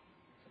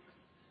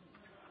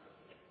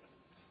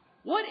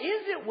 What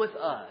is it with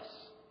us?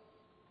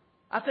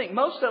 I think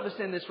most of us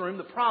in this room,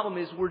 the problem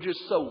is we're just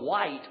so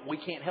white we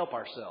can't help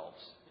ourselves.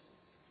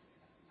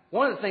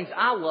 One of the things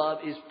I love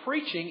is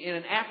preaching in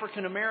an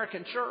African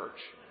American church.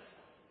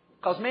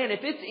 Because, man, if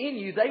it's in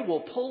you, they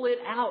will pull it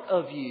out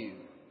of you.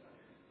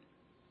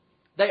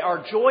 They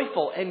are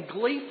joyful and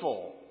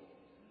gleeful.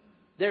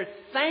 They're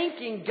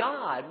thanking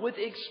God with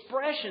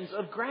expressions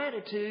of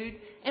gratitude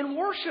and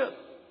worship.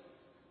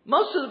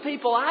 Most of the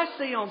people I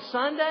see on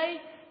Sunday,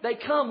 they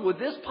come with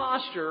this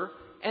posture,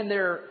 and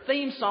their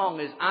theme song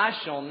is, I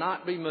shall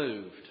not be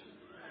moved.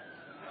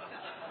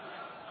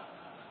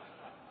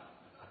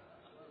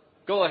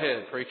 Go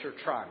ahead, preacher,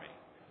 try me.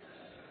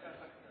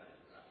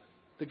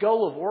 The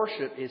goal of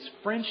worship is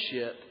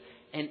friendship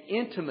and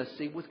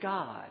intimacy with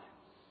God.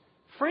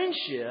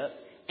 Friendship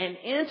and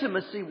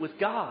intimacy with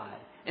God.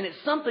 And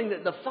it's something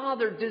that the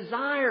Father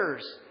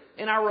desires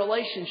in our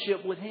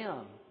relationship with Him.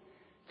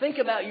 Think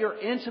about your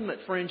intimate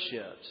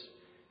friendships.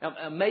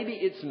 Now, maybe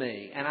it's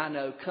me, and I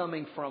know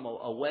coming from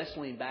a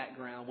Wesleyan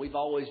background, we've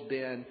always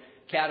been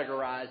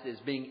categorized as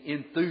being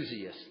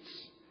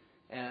enthusiasts.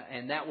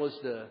 and that was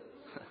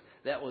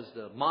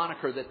the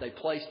moniker that they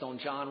placed on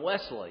John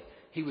Wesley.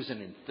 He was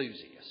an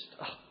enthusiast,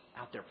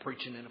 out there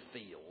preaching in a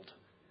field.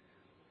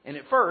 And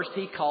at first,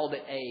 he called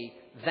it a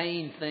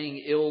vain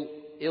thing,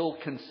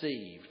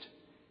 ill-conceived.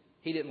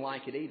 He didn't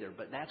like it either,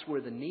 but that's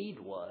where the need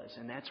was,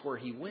 and that's where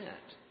he went.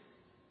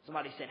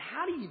 Somebody said,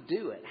 how do you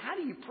do it? How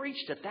do you preach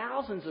to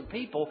thousands of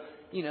people,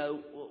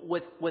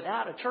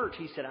 without a church?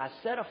 He said, I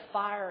set a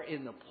fire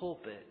in the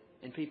pulpit,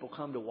 and people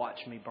come to watch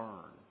me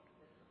burn.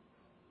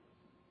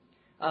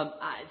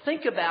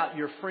 Think about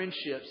your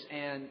friendships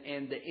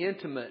and the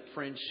intimate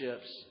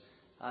friendships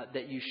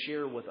that you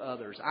share with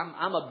others.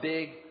 I'm a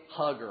big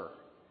hugger,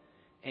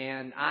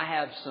 and I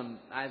have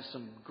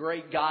some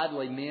great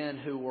godly men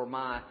who were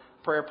my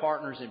prayer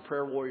partners and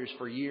prayer warriors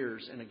for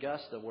years in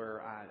Augusta,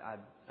 where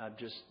I've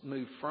just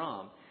moved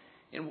from.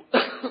 And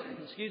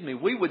excuse me,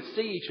 we would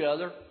see each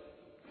other.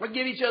 We'd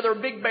give each other a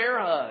big bear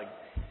hug.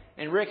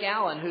 And Rick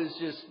Allen, who's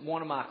just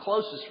one of my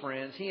closest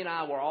friends, he and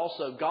I were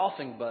also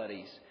golfing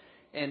buddies.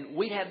 And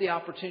we'd have the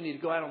opportunity to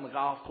go out on the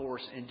golf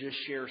course and just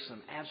share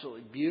some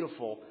absolutely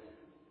beautiful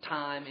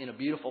time in a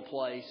beautiful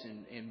place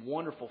and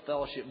wonderful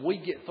fellowship.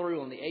 We'd get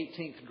through on the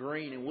 18th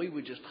green and we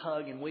would just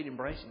hug and we'd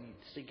embrace. And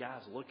you'd see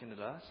guys looking at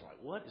us like,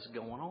 what is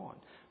going on?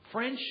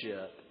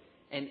 Friendship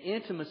and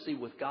intimacy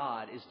with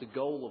God is the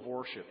goal of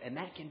worship. And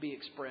that can be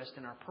expressed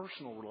in our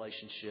personal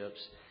relationships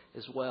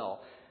as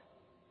well.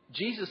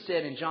 Jesus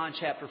said in John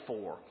chapter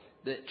 4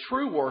 that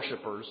true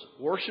worshipers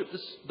worship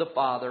the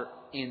Father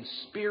in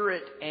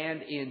spirit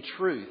and in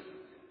truth,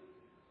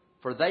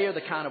 for they are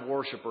the kind of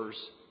worshipers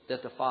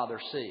that the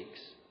Father seeks.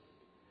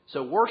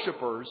 So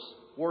worshipers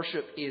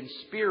worship in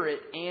spirit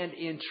and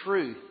in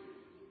truth.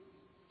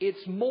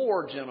 It's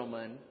more,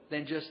 gentlemen,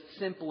 than just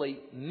simply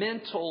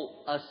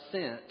mental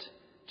assent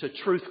to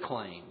truth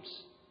claims.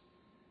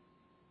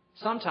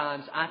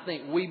 Sometimes I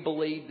think we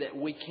believe that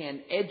we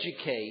can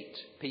educate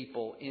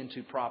people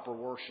into proper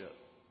worship.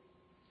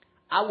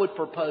 I would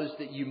propose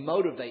that you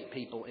motivate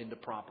people into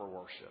proper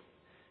worship.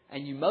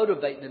 And you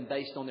motivate them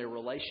based on their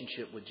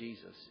relationship with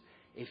Jesus.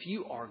 If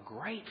you are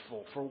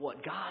grateful for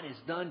what God has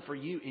done for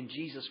you in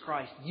Jesus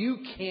Christ, you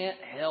can't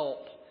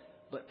help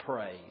but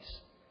praise.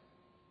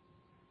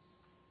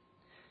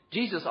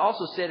 Jesus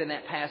also said in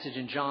that passage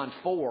in John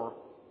 4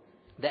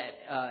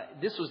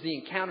 that this was the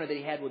encounter that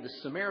he had with the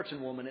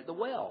Samaritan woman at the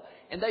well.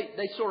 And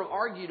they sort of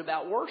argued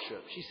about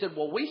worship. She said,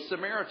 well, we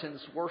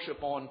Samaritans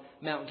worship on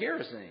Mount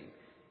Gerizim.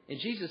 And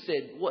Jesus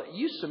said, what?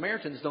 You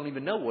Samaritans don't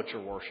even know what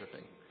you're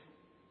worshiping.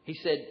 He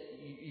said,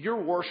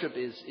 your worship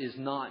is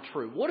not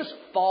true. What does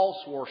false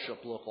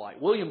worship look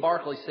like? William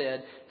Barclay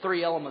said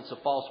 3 elements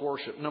of false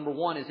worship. Number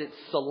 1 is it's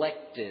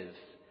selective.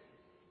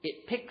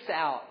 It picks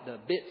out the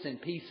bits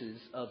and pieces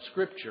of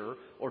Scripture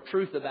or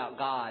truth about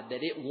God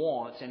that it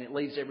wants, and it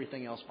leaves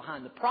everything else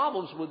behind. The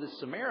problems with the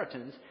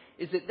Samaritans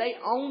is that they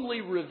only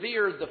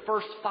revered the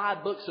first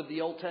 5 books of the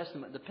Old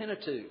Testament, the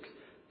Pentateuch,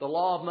 the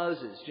Law of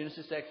Moses,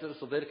 Genesis, Exodus,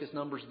 Leviticus,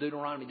 Numbers,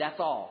 Deuteronomy.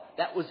 That's all.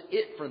 That was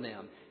it for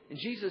them. And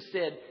Jesus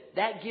said,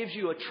 that gives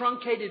you a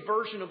truncated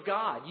version of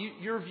God.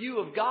 Your view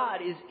of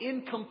God is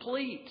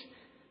incomplete.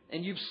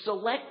 And you've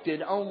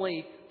selected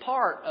only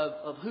part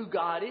of who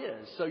God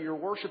is. So your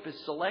worship is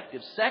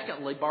selective.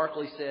 Secondly,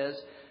 Barclay says,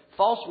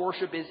 false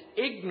worship is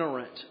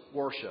ignorant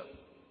worship.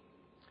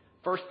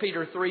 1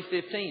 Peter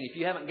 3:15. If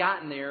you haven't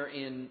gotten there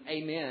in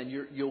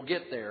Amen, you'll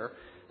get there.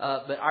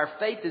 But our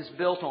faith is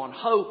built on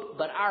hope,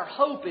 but our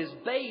hope is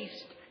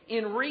based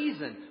in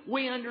reason.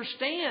 We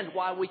understand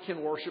why we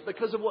can worship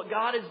because of what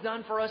God has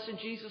done for us in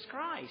Jesus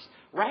Christ.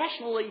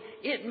 Rationally,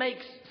 it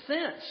makes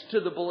sense to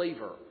the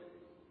believer.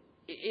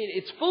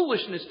 It's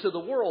foolishness to the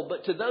world,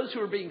 but to those who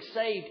are being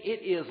saved,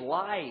 it is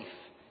life.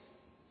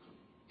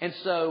 And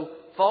so,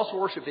 false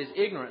worship is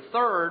ignorant.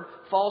 Third,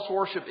 false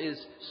worship is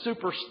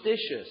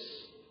superstitious.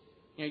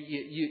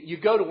 You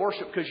go to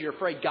worship because you're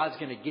afraid God's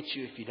going to get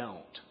you if you don't.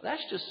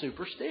 That's just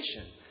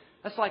superstition.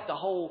 That's like the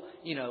whole,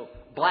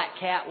 black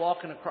cat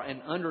walking across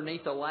and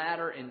underneath a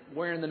ladder and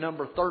wearing the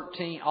number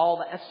 13, all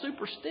that. That's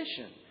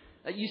superstition.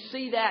 You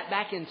see that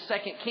back in 2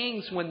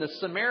 Kings when the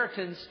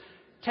Samaritans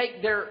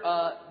take their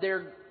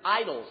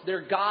idols,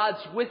 their gods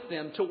with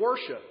them to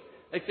worship.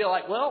 They feel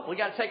like, well, we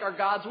got to take our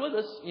gods with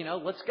us.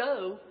 Let's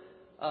go.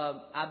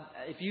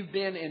 If you've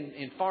been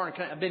in foreign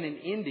countries, I've been in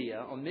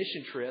India on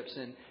mission trips,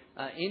 and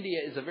India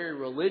is a very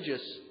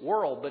religious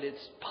world, but it's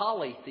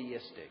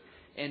polytheistic.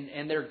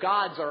 And their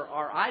gods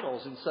are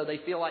idols, and so they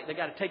feel like they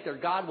got to take their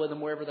God with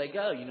them wherever they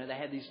go. They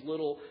have these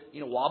little,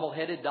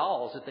 wobble-headed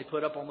dolls that they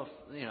put up on the,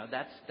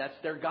 that's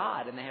their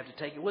God, and they have to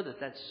take it with it.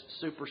 That's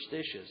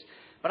superstitious.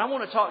 But I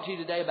want to talk to you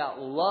today about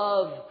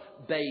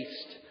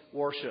love-based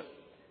worship.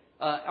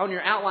 On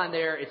your outline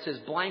there, it says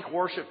blank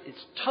worship.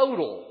 It's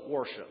total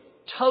worship.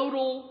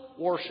 Total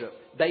worship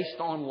based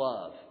on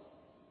love.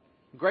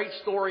 Great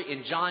story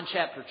in John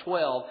chapter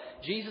 12.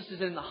 Jesus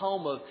is in the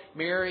home of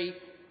Mary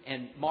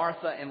and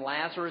Martha and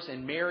Lazarus,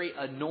 and Mary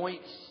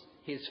anoints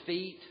his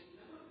feet.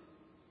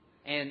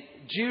 And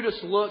Judas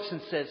looks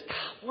and says,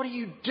 God, what are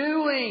you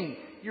doing?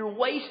 you're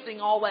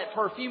wasting all that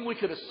perfume. We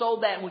could have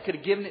sold that and we could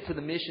have given it to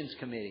the missions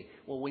committee.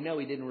 Well, we know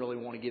he didn't really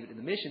want to give it to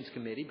the missions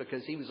committee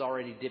because he was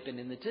already dipping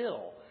in the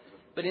till.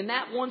 But in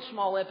that one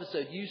small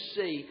episode, you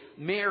see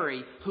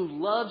Mary, who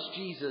loves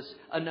Jesus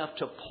enough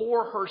to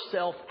pour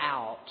herself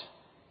out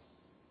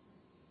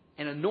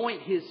and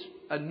anoint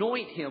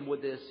him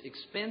with this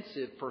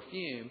expensive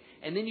perfume.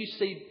 And then you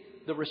see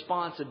the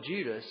response of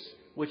Judas,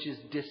 which is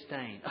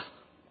disdain. Oh,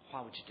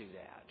 why would you do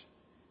that?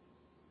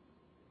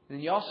 And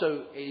then you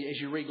also,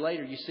 as you read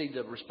later, you see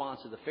the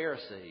response of the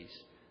Pharisees.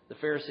 The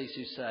Pharisees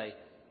who say,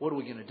 what are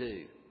we going to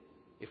do?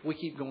 If we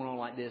keep going on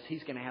like this,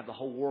 he's going to have the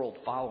whole world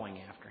following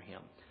after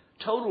him.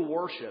 Total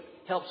worship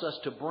helps us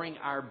to bring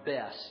our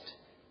best.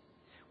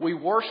 We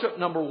worship,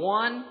 number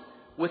one,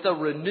 with a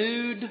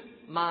renewed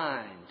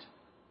mind.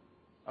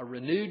 A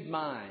renewed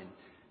mind.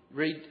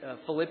 Read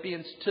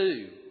Philippians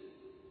 2.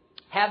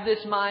 Have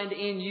this mind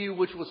in you,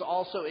 which was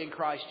also in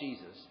Christ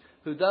Jesus,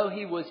 who though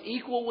he was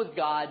equal with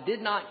God,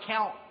 did not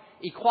count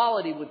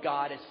equality with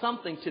God as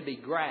something to be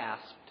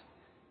grasped,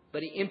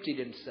 but he emptied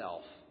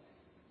himself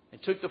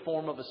and took the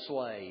form of a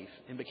slave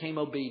and became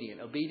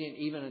obedient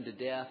even unto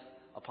death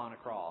upon a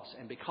cross.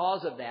 And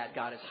because of that,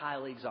 God has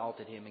highly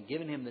exalted him and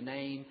given him the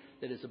name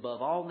that is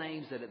above all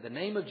names, that at the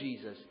name of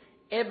Jesus,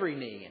 every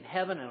knee in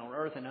heaven and on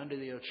earth and under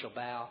the earth shall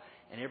bow,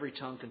 and every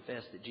tongue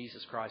confess that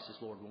Jesus Christ is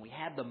Lord. When we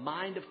have the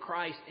mind of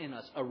Christ in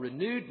us, a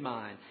renewed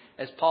mind,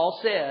 as Paul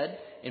said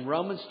in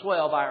Romans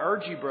 12, I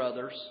urge you,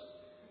 brothers,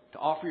 to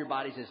offer your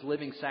bodies as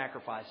living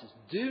sacrifices.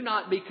 Do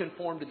not be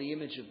conformed to the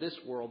image of this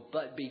world,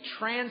 but be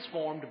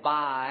transformed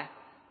by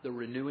the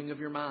renewing of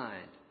your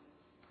mind.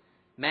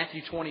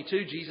 Matthew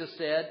 22, Jesus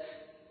said,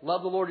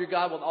 love the Lord your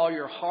God with all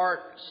your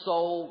heart,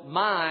 soul,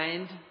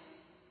 mind.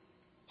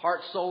 Heart,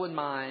 soul, and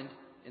mind.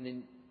 And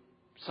then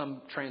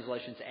some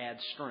translations add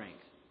strength.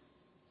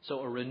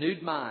 So a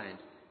renewed mind.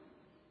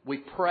 We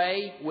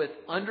pray with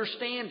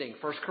understanding.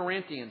 1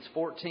 Corinthians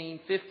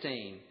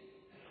 14:15.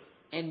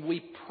 And we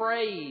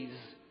praise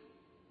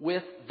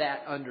with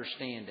that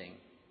understanding.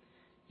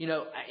 You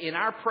know, in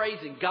our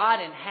praising, God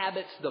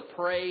inhabits the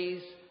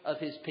praise of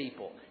his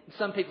people. And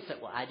some people say,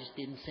 well, I just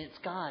didn't sense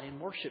God in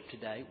worship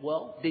today.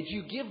 Well, did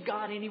you give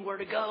God anywhere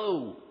to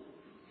go?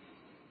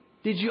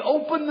 Did you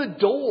open the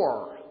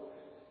door?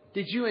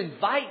 Did you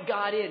invite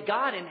God in?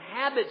 God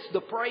inhabits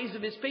the praise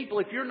of his people.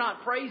 If you're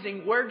not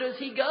praising, where does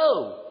he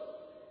go?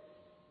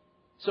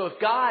 So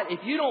if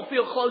you don't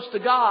feel close to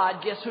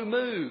God, guess who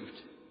moved?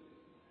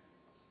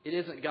 It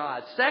isn't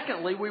God.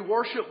 Secondly, we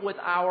worship with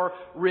our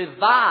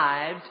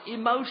revived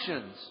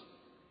emotions.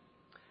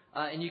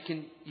 And you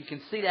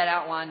can see that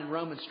outlined in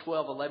Romans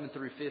 12:11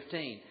 through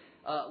 15.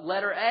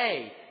 Letter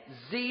A,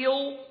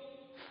 zeal,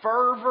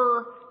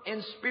 fervor,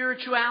 and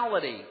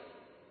spirituality.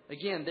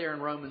 Again, there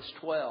in Romans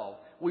 12.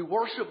 We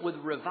worship with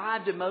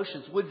revived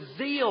emotions, with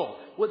zeal,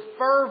 with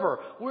fervor.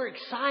 We're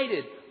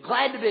excited,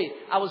 glad to be.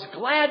 I was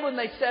glad when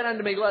they said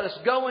unto me, let us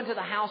go into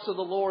the house of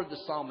the Lord, the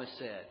psalmist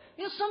said.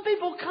 You know, some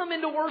people come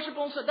into worship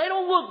on Sunday. They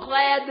don't look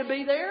glad to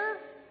be there.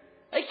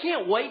 They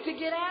can't wait to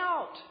get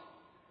out.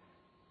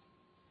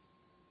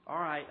 All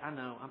right, I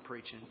know, I'm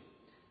preaching.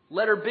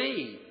 Letter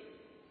B,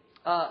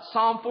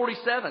 Psalm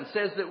 47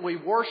 says that we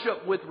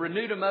worship with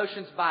renewed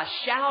emotions by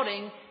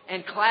shouting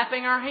and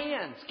clapping our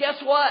hands.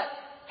 Guess what?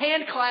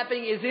 Hand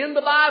clapping is in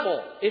the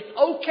Bible. It's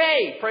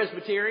okay,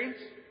 Presbyterians.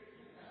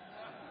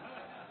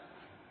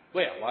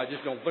 Well, I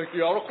just don't think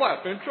you ought to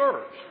clap in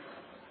church.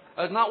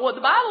 That's not what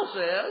the Bible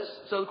says.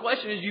 So the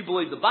question is, you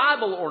believe the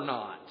Bible or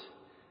not?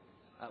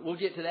 We'll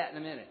get to that in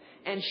a minute.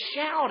 And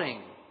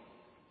shouting.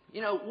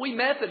 You know, we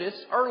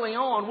Methodists, early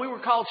on, we were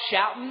called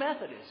shouting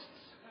Methodists.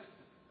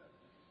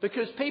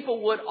 Because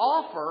people would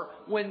offer,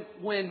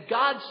 when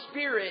God's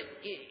Spirit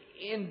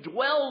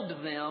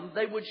indwelled them,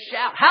 they would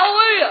shout,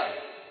 hallelujah!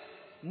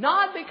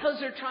 Not because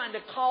they're trying to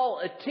call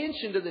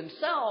attention to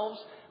themselves,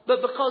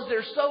 but because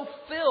they're so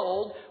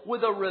filled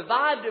with a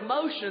revived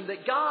emotion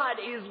that God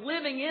is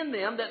living in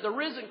them, that the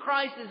risen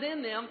Christ is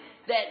in them,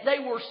 that they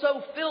were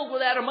so filled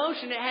with that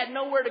emotion it had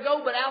nowhere to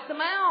go but out the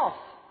mouth.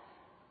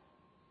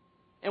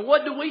 And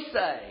what do we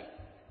say?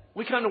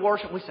 We come to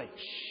worship and we say,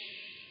 shh.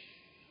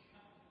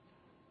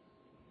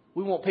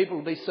 We want people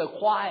to be so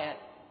quiet.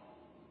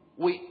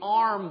 We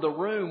arm the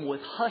room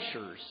with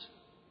hushers.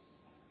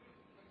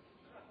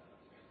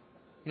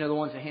 You know, the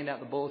ones that hand out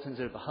the bulletins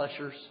are the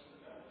hushers.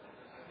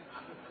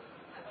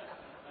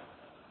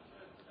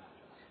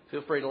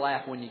 Feel free to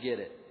laugh when you get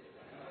it.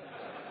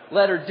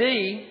 Letter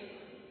D,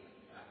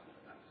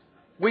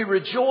 we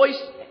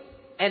rejoice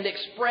and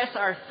express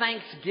our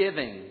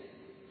thanksgiving.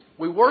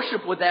 We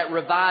worship with that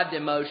revived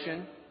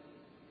emotion,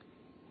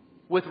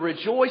 with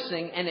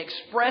rejoicing and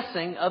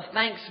expressing of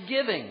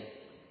thanksgiving.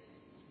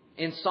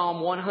 In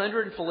Psalm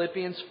 100 and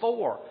Philippians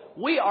 4.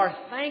 We are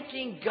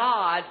thanking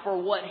God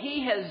for what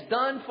He has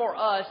done for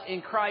us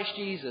in Christ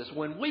Jesus.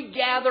 When we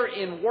gather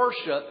in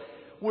worship,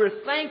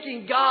 we're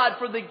thanking God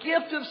for the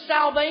gift of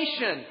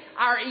salvation.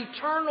 Our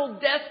eternal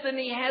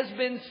destiny has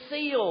been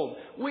sealed.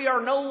 We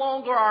are no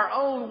longer our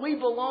own. We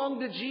belong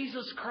to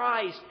Jesus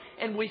Christ.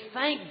 And we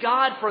thank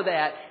God for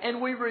that.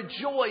 And we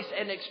rejoice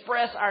and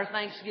express our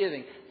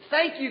thanksgiving.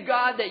 Thank you,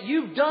 God, that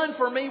you've done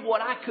for me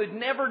what I could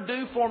never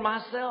do for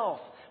myself.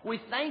 We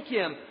thank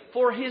Him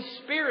for His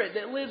Spirit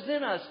that lives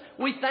in us.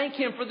 We thank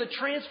Him for the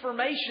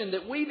transformation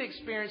that we've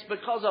experienced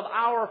because of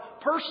our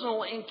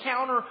personal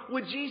encounter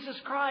with Jesus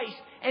Christ.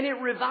 And it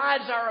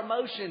revives our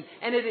emotion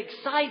and it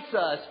excites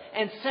us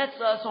and sets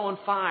us on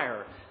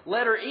fire.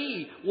 Letter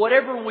E,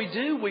 whatever we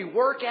do, we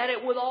work at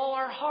it with all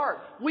our heart.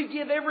 We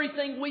give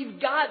everything we've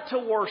got to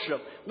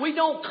worship. We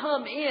don't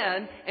come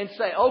in and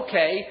say,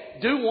 okay,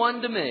 do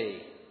one to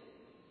me.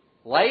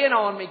 Lay it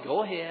on me.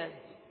 Go ahead.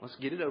 Let's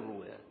get it over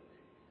with.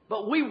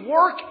 But we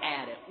work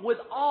at it with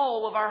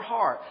all of our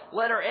heart.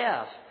 Letter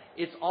F,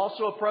 it's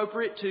also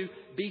appropriate to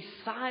be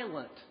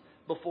silent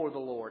before the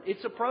Lord.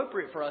 It's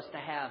appropriate for us to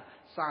have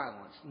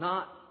silence.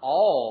 Not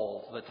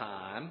all the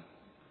time,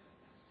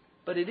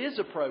 but it is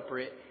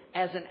appropriate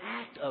as an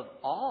act of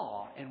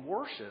awe and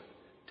worship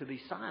to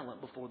be silent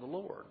before the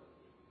Lord.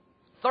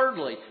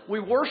 Thirdly,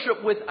 we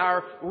worship with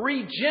our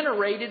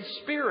regenerated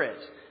spirit.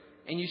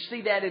 And you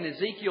see that in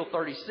Ezekiel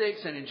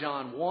 36 and in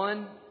John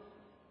 1.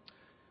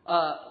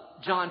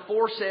 John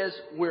 4 says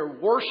we're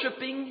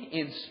worshiping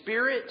in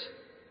spirit.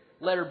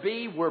 Letter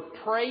B, we're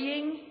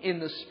praying in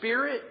the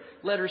Spirit.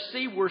 Letter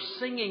C, we're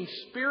singing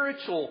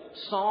spiritual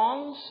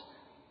songs.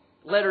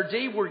 Letter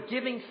D, we're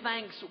giving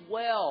thanks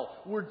well.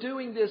 We're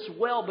doing this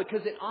well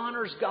because it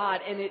honors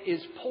God and it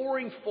is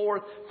pouring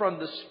forth from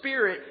the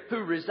Spirit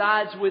who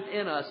resides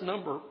within us.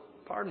 Number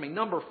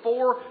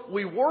 4,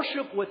 we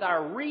worship with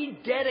our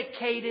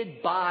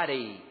rededicated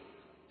body.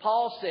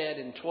 Paul said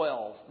in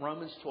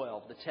Romans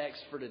 12, the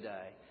text for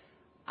today,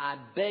 I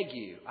beg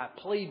you, I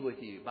plead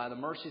with you by the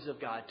mercies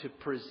of God to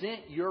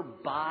present your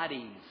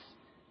bodies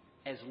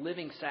as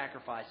living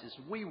sacrifices.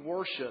 We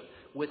worship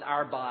with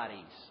our bodies,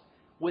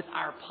 with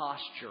our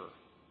posture,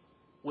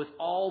 with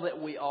all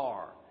that we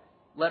are.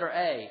 Letter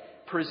A,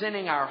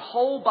 presenting our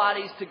whole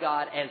bodies to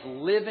God as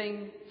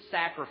living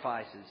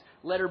sacrifices.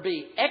 Letter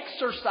B,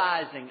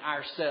 exercising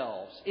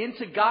ourselves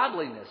into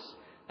godliness.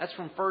 That's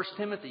from 1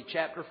 Timothy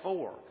chapter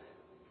 4.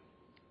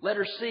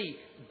 Letter C,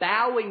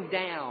 bowing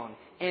down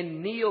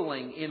and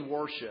kneeling in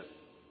worship.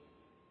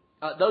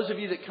 Those of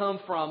you that come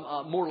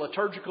from more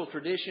liturgical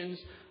traditions,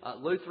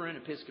 Lutheran,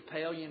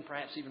 Episcopalian,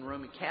 perhaps even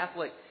Roman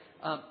Catholic,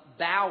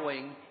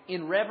 bowing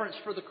in reverence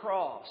for the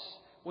cross.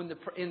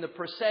 In the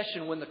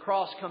procession, when the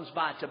cross comes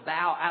by, to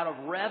bow out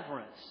of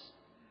reverence.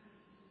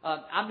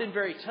 I've been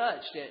very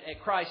touched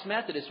at Christ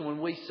Methodist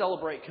when we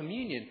celebrate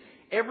communion.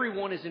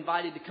 Everyone is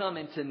invited to come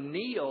and to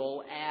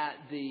kneel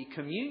at the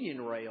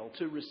communion rail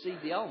to receive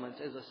the elements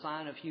as a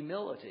sign of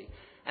humility.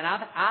 And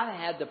I've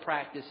had the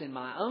practice in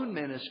my own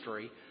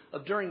ministry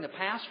of during the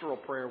pastoral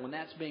prayer when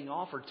that's being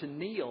offered to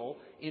kneel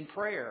in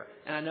prayer.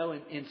 And I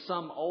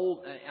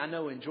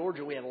know in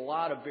Georgia we have a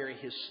lot of very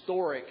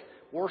historic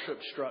worship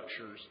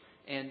structures.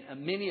 And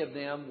many of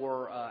them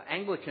were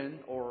Anglican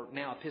or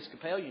now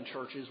Episcopalian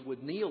churches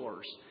with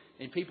kneelers.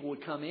 And people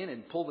would come in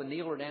and pull the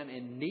kneeler down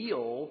and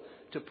kneel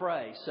to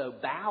pray. So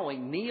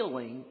bowing,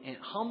 kneeling, and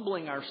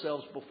humbling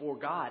ourselves before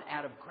God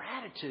out of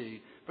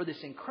gratitude for this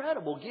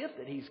incredible gift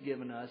that He's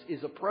given us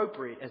is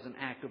appropriate as an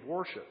act of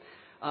worship.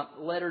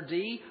 Letter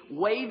D,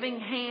 waving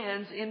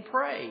hands in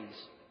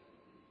praise.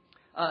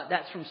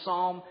 That's from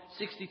Psalm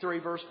 63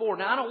 verse 4.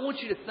 Now I don't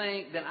want you to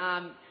think that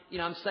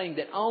I'm saying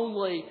that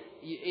only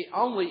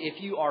if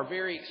you are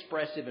very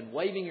expressive and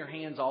waving your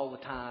hands all the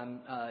time,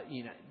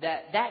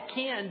 that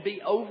can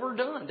be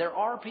overdone. There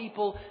are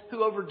people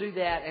who overdo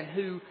that and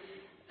who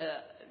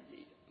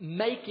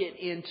make it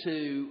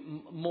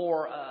into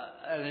more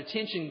an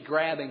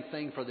attention-grabbing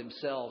thing for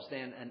themselves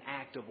than an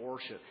act of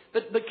worship.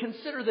 But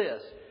consider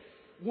this: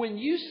 when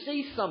you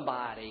see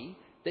somebody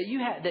that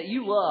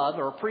you love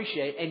or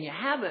appreciate, and you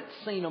haven't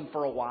seen them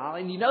for a while,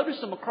 and you notice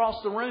them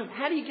across the room,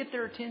 how do you get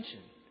their attention?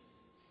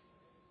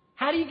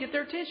 How do you get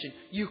their attention?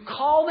 You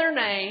call their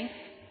name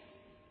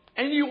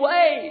and you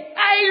wave.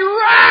 Hey,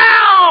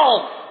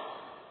 Ralph!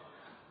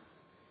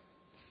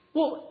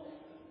 Well,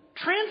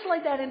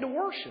 translate that into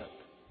worship.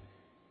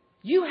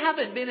 You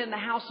haven't been in the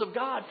house of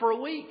God for a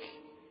week,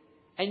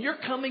 and you're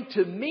coming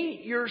to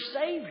meet your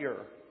Savior.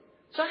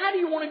 So how do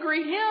you want to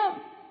greet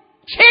Him?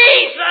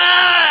 Jesus!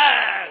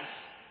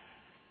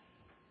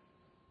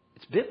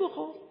 It's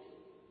biblical.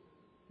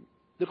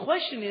 The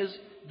question is,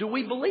 do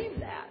we believe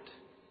that?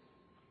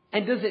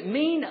 And does it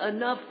mean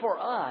enough for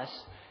us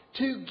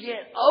to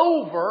get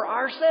over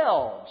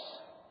ourselves?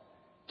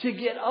 To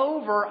get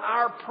over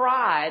our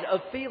pride of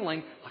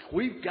feeling like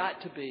we've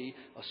got to be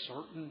a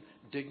certain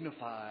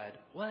dignified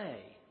way.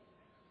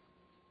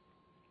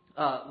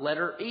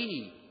 Letter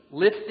E,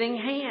 lifting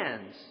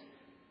hands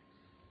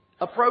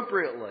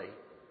appropriately.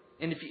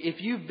 And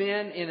if you've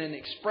been in an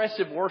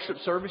expressive worship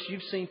service,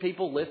 you've seen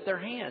people lift their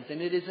hands.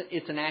 And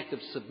it's an act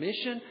of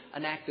submission,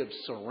 an act of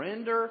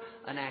surrender,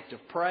 an act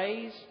of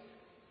praise.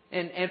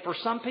 And for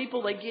some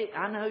people,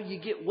 you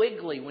get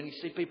wiggly when you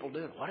see people do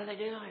it. What are they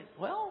doing?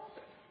 Well,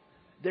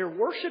 they're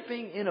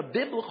worshiping in a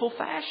biblical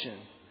fashion.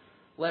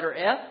 Letter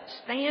F,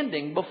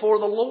 standing before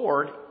the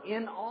Lord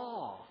in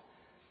awe.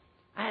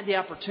 I had the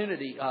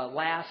opportunity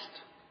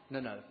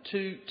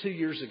 2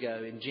 years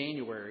ago in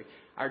January.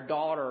 Our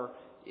daughter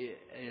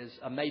is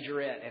a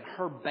majorette, and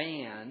her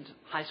band,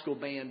 high school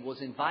band,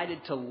 was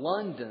invited to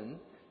London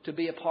to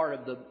be a part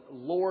of the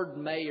Lord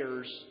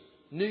Mayor's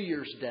New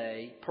Year's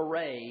Day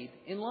parade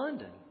in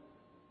London.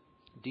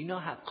 Do you know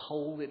how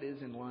cold it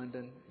is in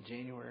London in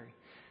January?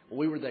 Well,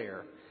 we were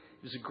there.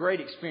 It was a great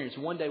experience.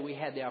 One day we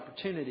had the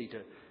opportunity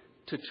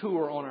to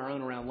tour on our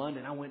own around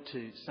London. I went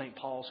to St.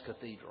 Paul's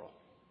Cathedral.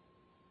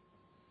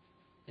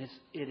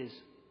 It is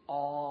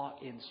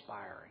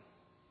awe-inspiring.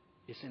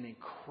 It's an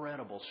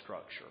incredible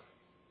structure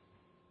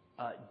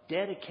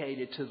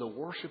dedicated to the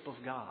worship of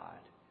God,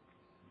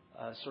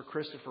 Sir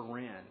Christopher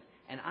Wren.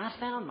 And I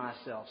found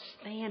myself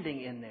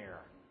standing in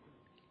there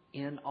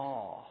in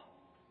awe.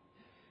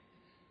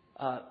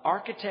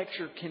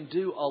 Architecture can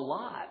do a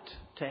lot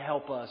to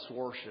help us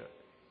worship.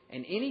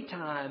 And any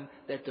time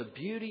that the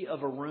beauty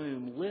of a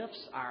room lifts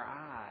our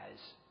eyes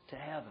to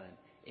heaven,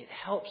 it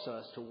helps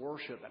us to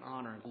worship and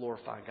honor and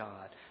glorify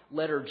God.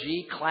 Letter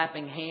G,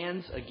 clapping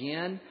hands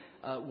again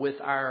with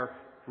our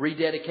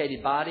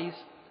rededicated bodies.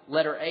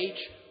 Letter H,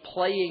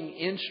 playing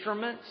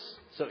instruments.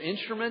 So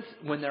instruments,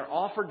 when they're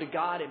offered to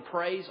God in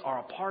praise, are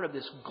a part of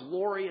this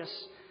glorious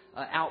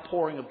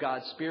outpouring of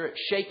God's Spirit.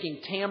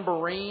 Shaking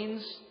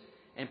tambourines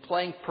and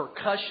playing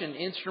percussion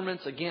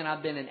instruments. Again,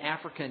 I've been in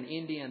Africa and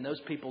India, and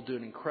those people do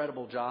an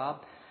incredible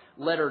job.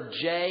 Letter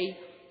J,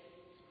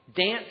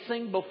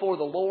 dancing before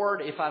the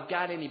Lord. If I've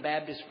got any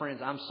Baptist friends,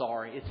 I'm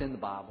sorry. It's in the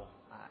Bible.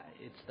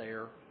 It's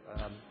there.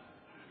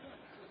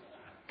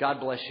 God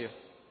bless you.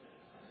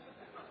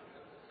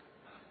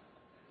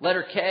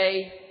 Letter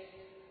K,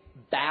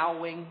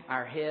 bowing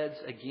our heads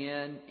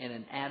again in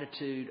an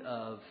attitude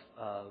of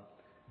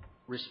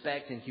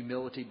respect and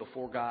humility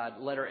before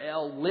God. Letter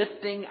L,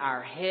 lifting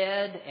our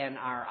head and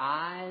our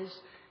eyes.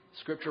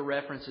 Scripture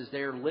references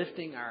there,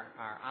 lifting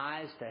our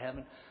eyes to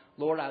heaven.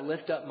 Lord, I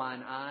lift up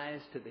mine eyes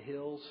to the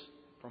hills,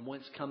 from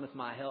whence cometh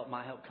my help.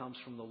 My help comes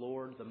from the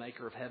Lord, the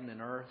maker of heaven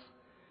and earth.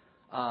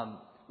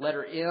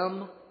 Letter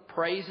M,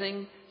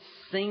 praising,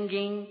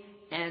 singing,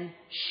 and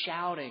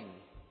shouting.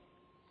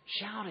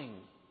 Shouting.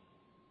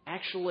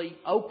 Actually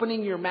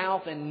opening your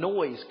mouth and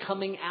noise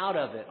coming out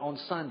of it on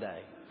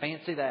Sunday.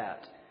 Fancy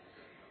that.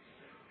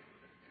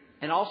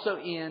 And also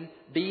in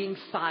being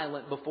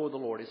silent before the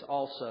Lord is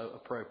also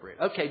appropriate.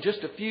 Okay, just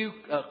a few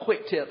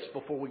quick tips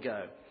before we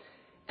go.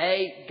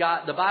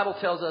 The Bible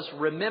tells us,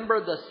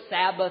 remember the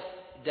Sabbath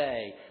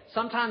day.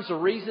 Sometimes the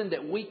reason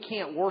that we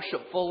can't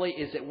worship fully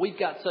is that we've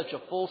got such a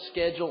full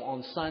schedule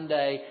on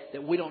Sunday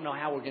that we don't know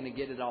how we're going to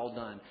get it all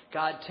done.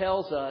 God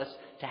tells us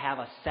to have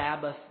a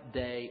Sabbath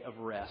day of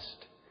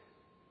rest.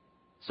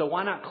 So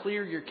why not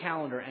clear your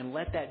calendar and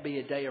let that be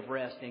a day of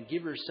rest and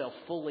give yourself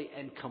fully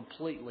and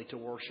completely to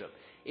worship.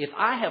 If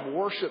I have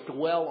worshiped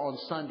well on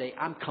Sunday,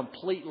 I'm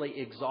completely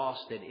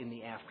exhausted in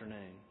the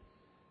afternoon.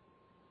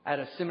 I had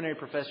a seminary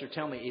professor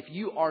tell me, if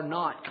you are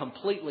not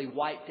completely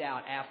wiped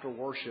out after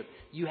worship,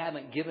 you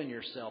haven't given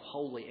yourself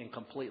wholly and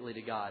completely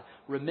to God.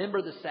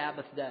 Remember the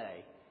Sabbath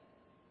day.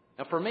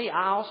 Now for me,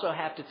 I also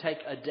have to take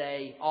a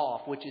day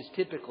off, which is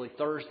typically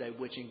Thursday,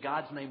 which in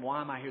God's name, why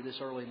am I here this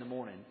early in the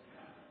morning?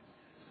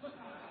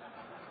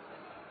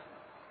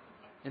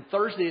 And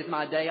Thursday is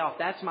my day off.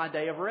 That's my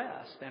day of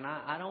rest. And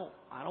I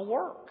don't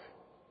work.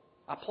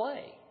 I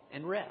play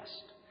and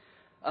rest.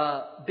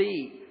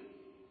 B,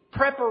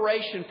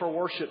 preparation for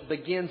worship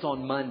begins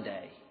on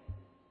Monday.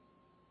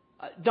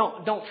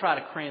 Don't try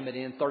to cram it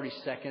in 30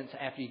 seconds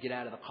after you get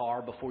out of the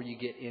car before you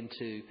get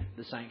into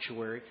the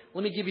sanctuary.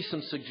 Let me give you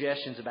some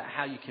suggestions about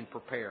how you can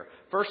prepare.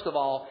 First of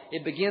all,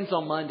 it begins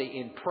on Monday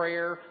in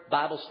prayer,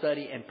 Bible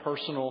study, and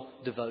personal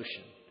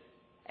devotion.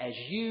 As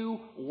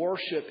you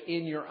worship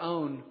in your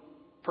own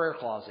prayer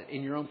closet,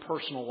 in your own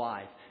personal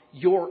life,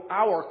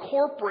 our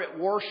corporate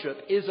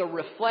worship is a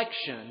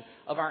reflection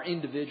of our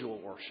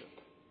individual worship.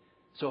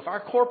 So if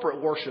our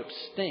corporate worship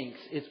stinks,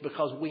 it's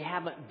because we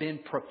haven't been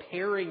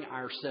preparing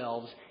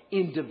ourselves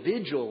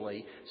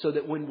individually so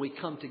that when we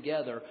come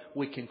together,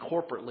 we can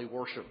corporately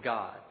worship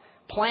God.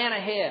 Plan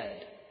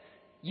ahead.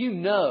 You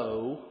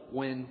know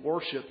when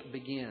worship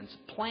begins.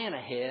 Plan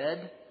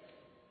ahead.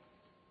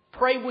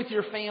 Pray with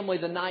your family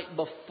the night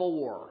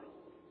before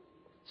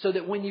so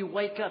that when you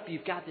wake up,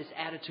 you've got this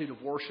attitude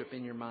of worship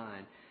in your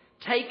mind.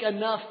 Take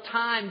enough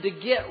time to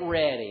get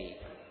ready.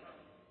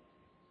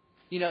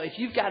 You know, if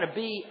you've got to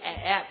be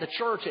at the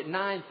church at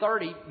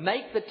 9:30,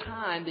 make the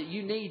time that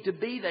you need to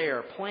be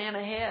there. Plan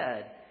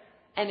ahead.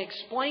 And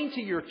explain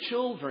to your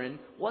children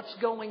what's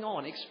going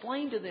on.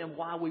 Explain to them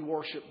why we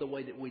worship the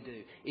way that we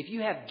do. If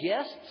you have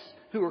guests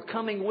who are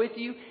coming with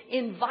you,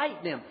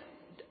 invite them.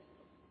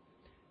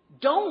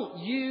 Don't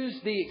use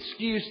the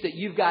excuse that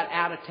you've got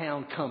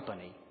out-of-town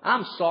company.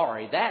 I'm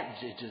sorry, that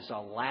is just a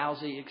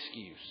lousy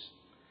excuse.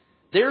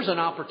 There's an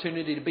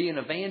opportunity to be an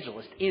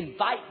evangelist.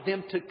 Invite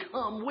them to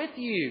come with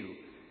you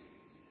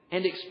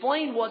and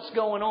explain what's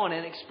going on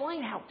and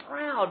explain how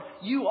proud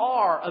you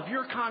are of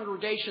your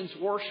congregation's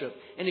worship.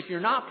 And if you're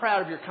not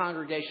proud of your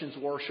congregation's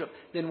worship,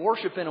 then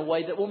worship in a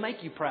way that will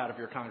make you proud of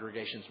your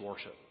congregation's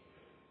worship.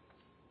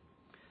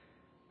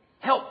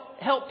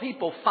 help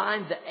people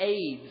find the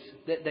aids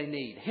that they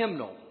need.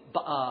 Hymnal,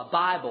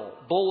 Bible,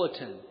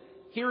 bulletin,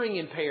 hearing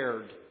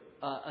impaired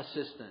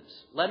assistance.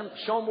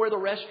 Show them where the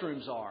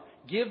restrooms are.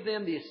 Give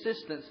them the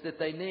assistance that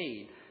they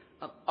need.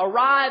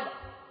 Arrive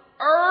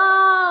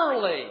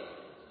early.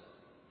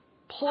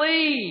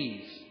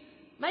 Please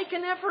make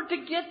an effort to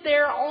get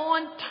there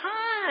on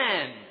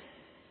time.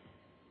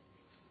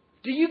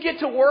 Do you get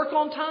to work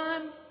on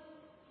time?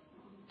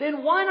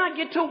 Then why not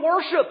get to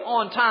worship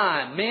on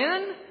time,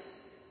 men?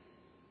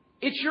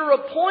 It's your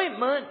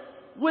appointment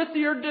with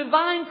your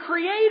divine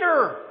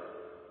Creator,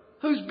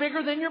 who's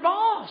bigger than your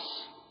boss.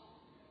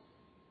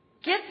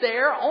 Get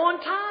there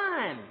on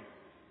time.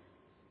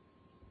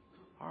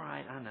 All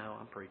right, I know,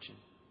 I'm preaching.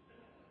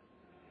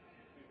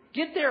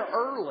 Get there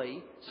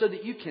early so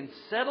that you can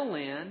settle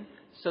in,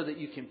 so that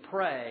you can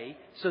pray,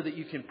 so that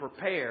you can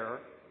prepare.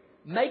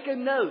 Make a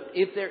note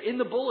if they're in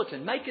the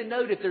bulletin. Make a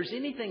note if there's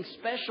anything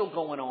special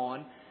going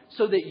on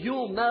so that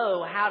you'll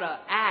know how to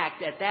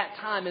act at that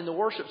time in the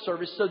worship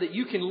service so that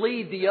you can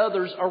lead the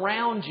others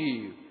around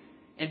you.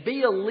 And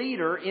be a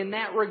leader in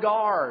that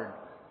regard.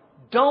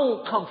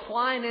 Don't come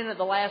flying in at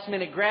the last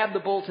minute, grab the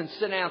bulletin,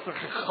 sit down, and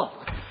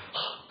oh,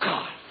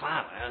 God,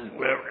 fine.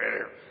 What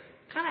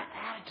kind of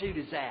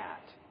attitude is that?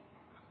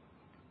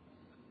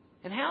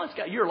 And how it's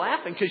got, you're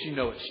laughing because you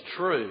know it's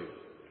true.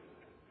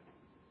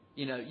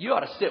 You know, you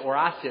ought to sit where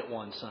I sit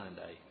one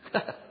Sunday.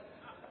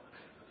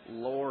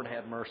 Lord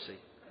have mercy.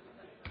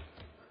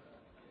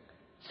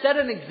 Set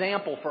an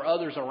example for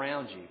others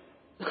around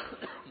you.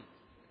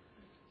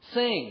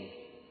 Sing.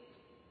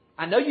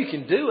 I know you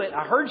can do it.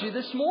 I heard you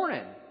this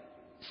morning.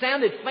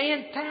 Sounded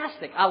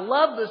fantastic. I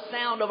love the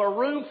sound of a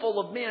room full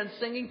of men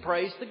singing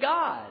praise to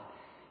God.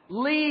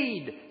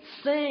 Lead.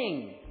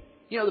 Sing.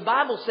 You know, the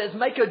Bible says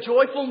make a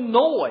joyful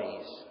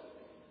noise.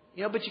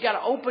 You know, but you got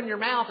to open your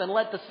mouth and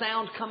let the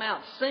sound come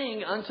out.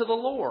 Sing unto the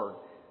Lord.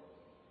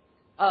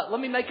 Let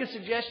me make a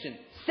suggestion.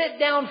 Sit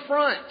down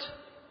front.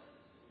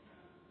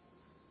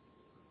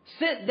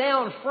 Sit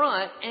down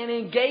front and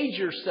engage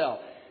yourself.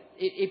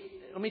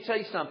 Let me tell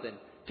you something.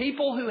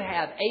 People who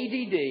have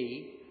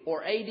ADD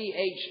or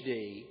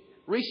ADHD,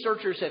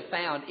 researchers have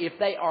found if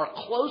they are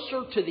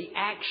closer to the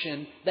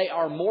action, they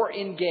are more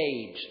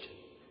engaged.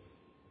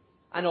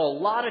 I know a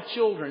lot of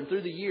children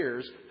through the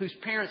years whose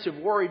parents have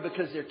worried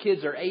because their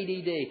kids are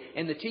ADD.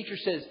 And the teacher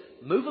says,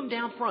 move them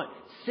down front.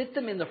 Sit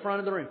them in the front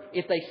of the room.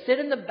 If they sit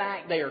in the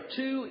back, they are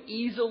too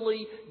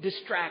easily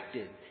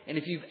distracted. And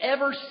if you've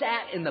ever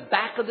sat in the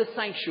back of the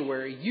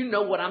sanctuary, you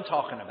know what I'm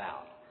talking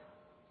about.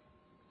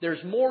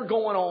 There's more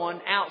going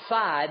on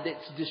outside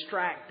that's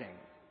distracting.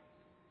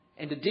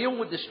 And to deal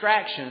with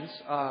distractions,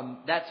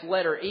 that's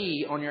letter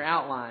E on your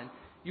outline.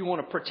 You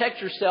want to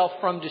protect yourself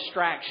from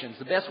distractions.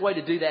 The best way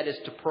to do that is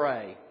to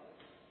pray.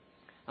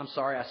 I'm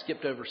sorry, I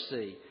skipped over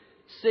C.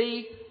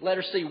 C,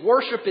 letter C,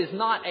 worship is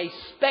not a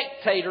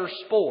spectator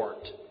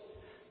sport.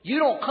 You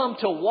don't come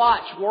to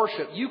watch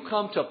worship. You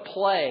come to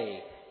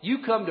play.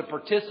 You come to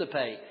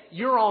participate.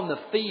 You're on the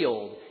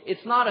field.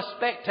 It's not a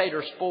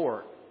spectator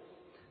sport.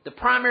 The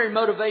primary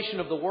motivation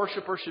of the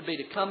worshiper should be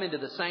to come into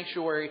the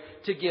sanctuary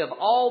to give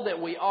all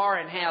that we are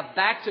and have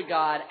back to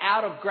God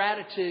out of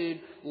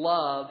gratitude,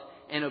 love,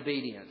 and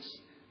obedience.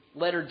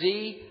 Letter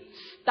D,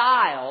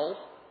 style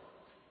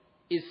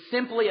is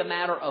simply a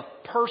matter of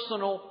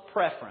personal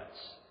preference.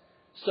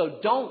 So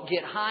don't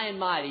get high and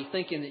mighty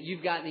thinking that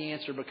you've got the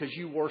answer because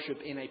you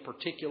worship in a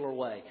particular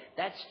way.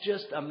 That's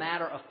just a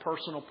matter of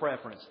personal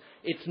preference.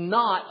 It's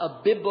not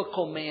a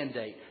biblical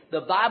mandate.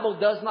 The Bible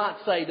does not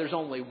say there's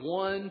only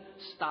one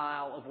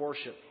style of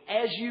worship.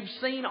 As you've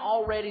seen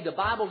already, the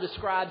Bible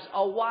describes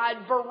a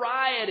wide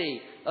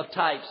variety of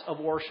types of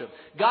worship.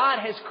 God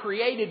has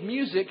created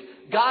music.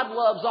 God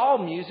loves all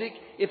music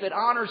if it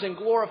honors and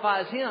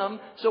glorifies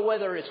Him. So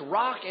whether it's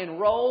rock and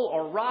roll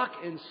or rock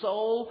and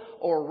soul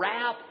or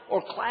rap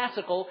or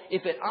classical,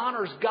 if it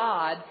honors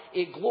God,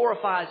 it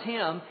glorifies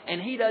Him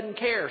and He doesn't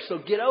care. So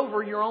get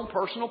over your own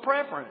personal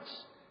preference.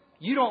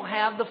 You don't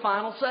have the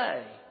final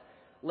say.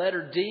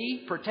 Letter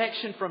D,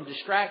 protection from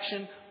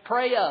distraction.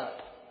 Pray up.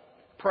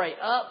 Pray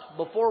up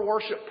before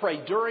worship.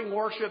 Pray during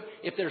worship.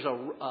 If there's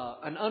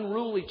an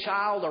unruly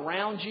child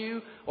around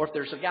you or if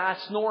there's a guy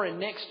snoring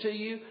next to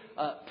you,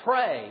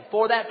 pray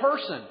for that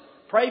person.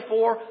 Pray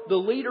for the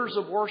leaders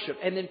of worship.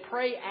 And then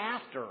pray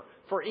after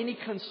for any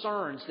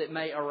concerns that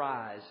may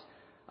arise.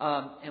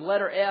 And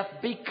letter F,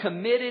 be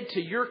committed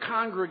to your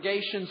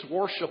congregation's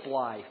worship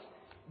life.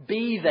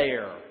 Be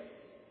there.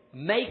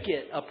 Make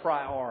it a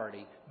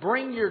priority.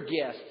 Bring your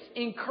guests.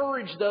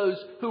 Encourage those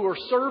who are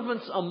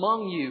servants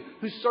among you,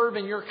 who serve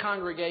in your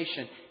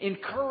congregation.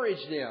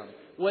 Encourage them,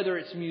 whether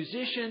it's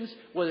musicians,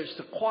 whether it's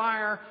the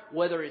choir,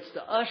 whether it's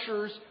the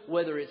ushers,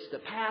 whether it's the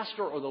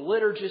pastor or the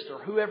liturgist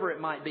or whoever it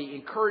might be.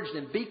 Encourage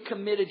them. Be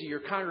committed to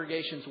your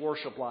congregation's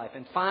worship life.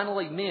 And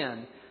finally,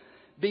 men,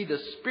 be the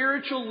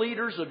spiritual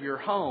leaders of your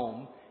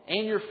home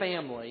and your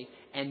family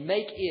and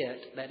make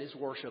it, that is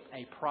worship,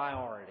 a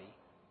priority.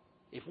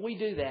 If we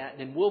do that,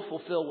 then we'll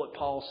fulfill what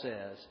Paul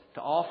says,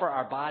 to offer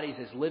our bodies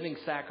as living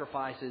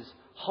sacrifices,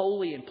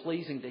 holy and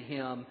pleasing to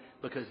Him.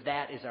 because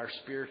that is our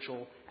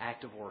spiritual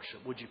act of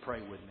worship. Would you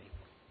pray with me?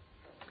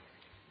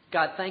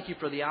 God, thank you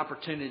for the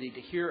opportunity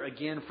to hear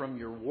again from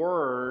your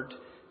word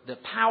the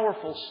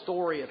powerful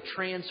story of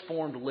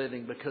transformed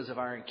living because of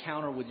our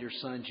encounter with your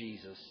Son,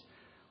 Jesus.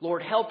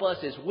 Lord, help us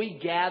as we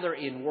gather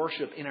in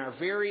worship in our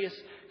various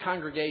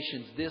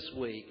congregations this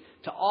week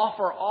to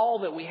offer all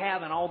that we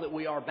have and all that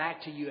we are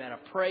back to you out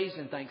of praise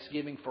and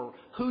thanksgiving for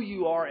who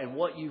you are and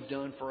what you've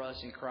done for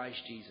us in Christ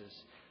Jesus.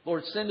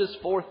 Lord, send us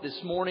forth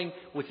this morning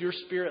with your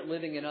Spirit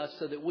living in us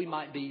so that we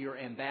might be your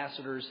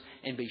ambassadors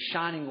and be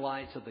shining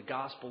lights of the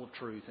gospel of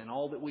truth in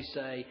all that we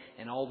say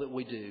and all that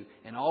we do.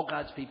 And all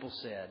God's people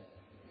said,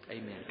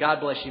 amen. God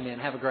bless you, man.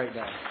 Have a great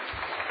day.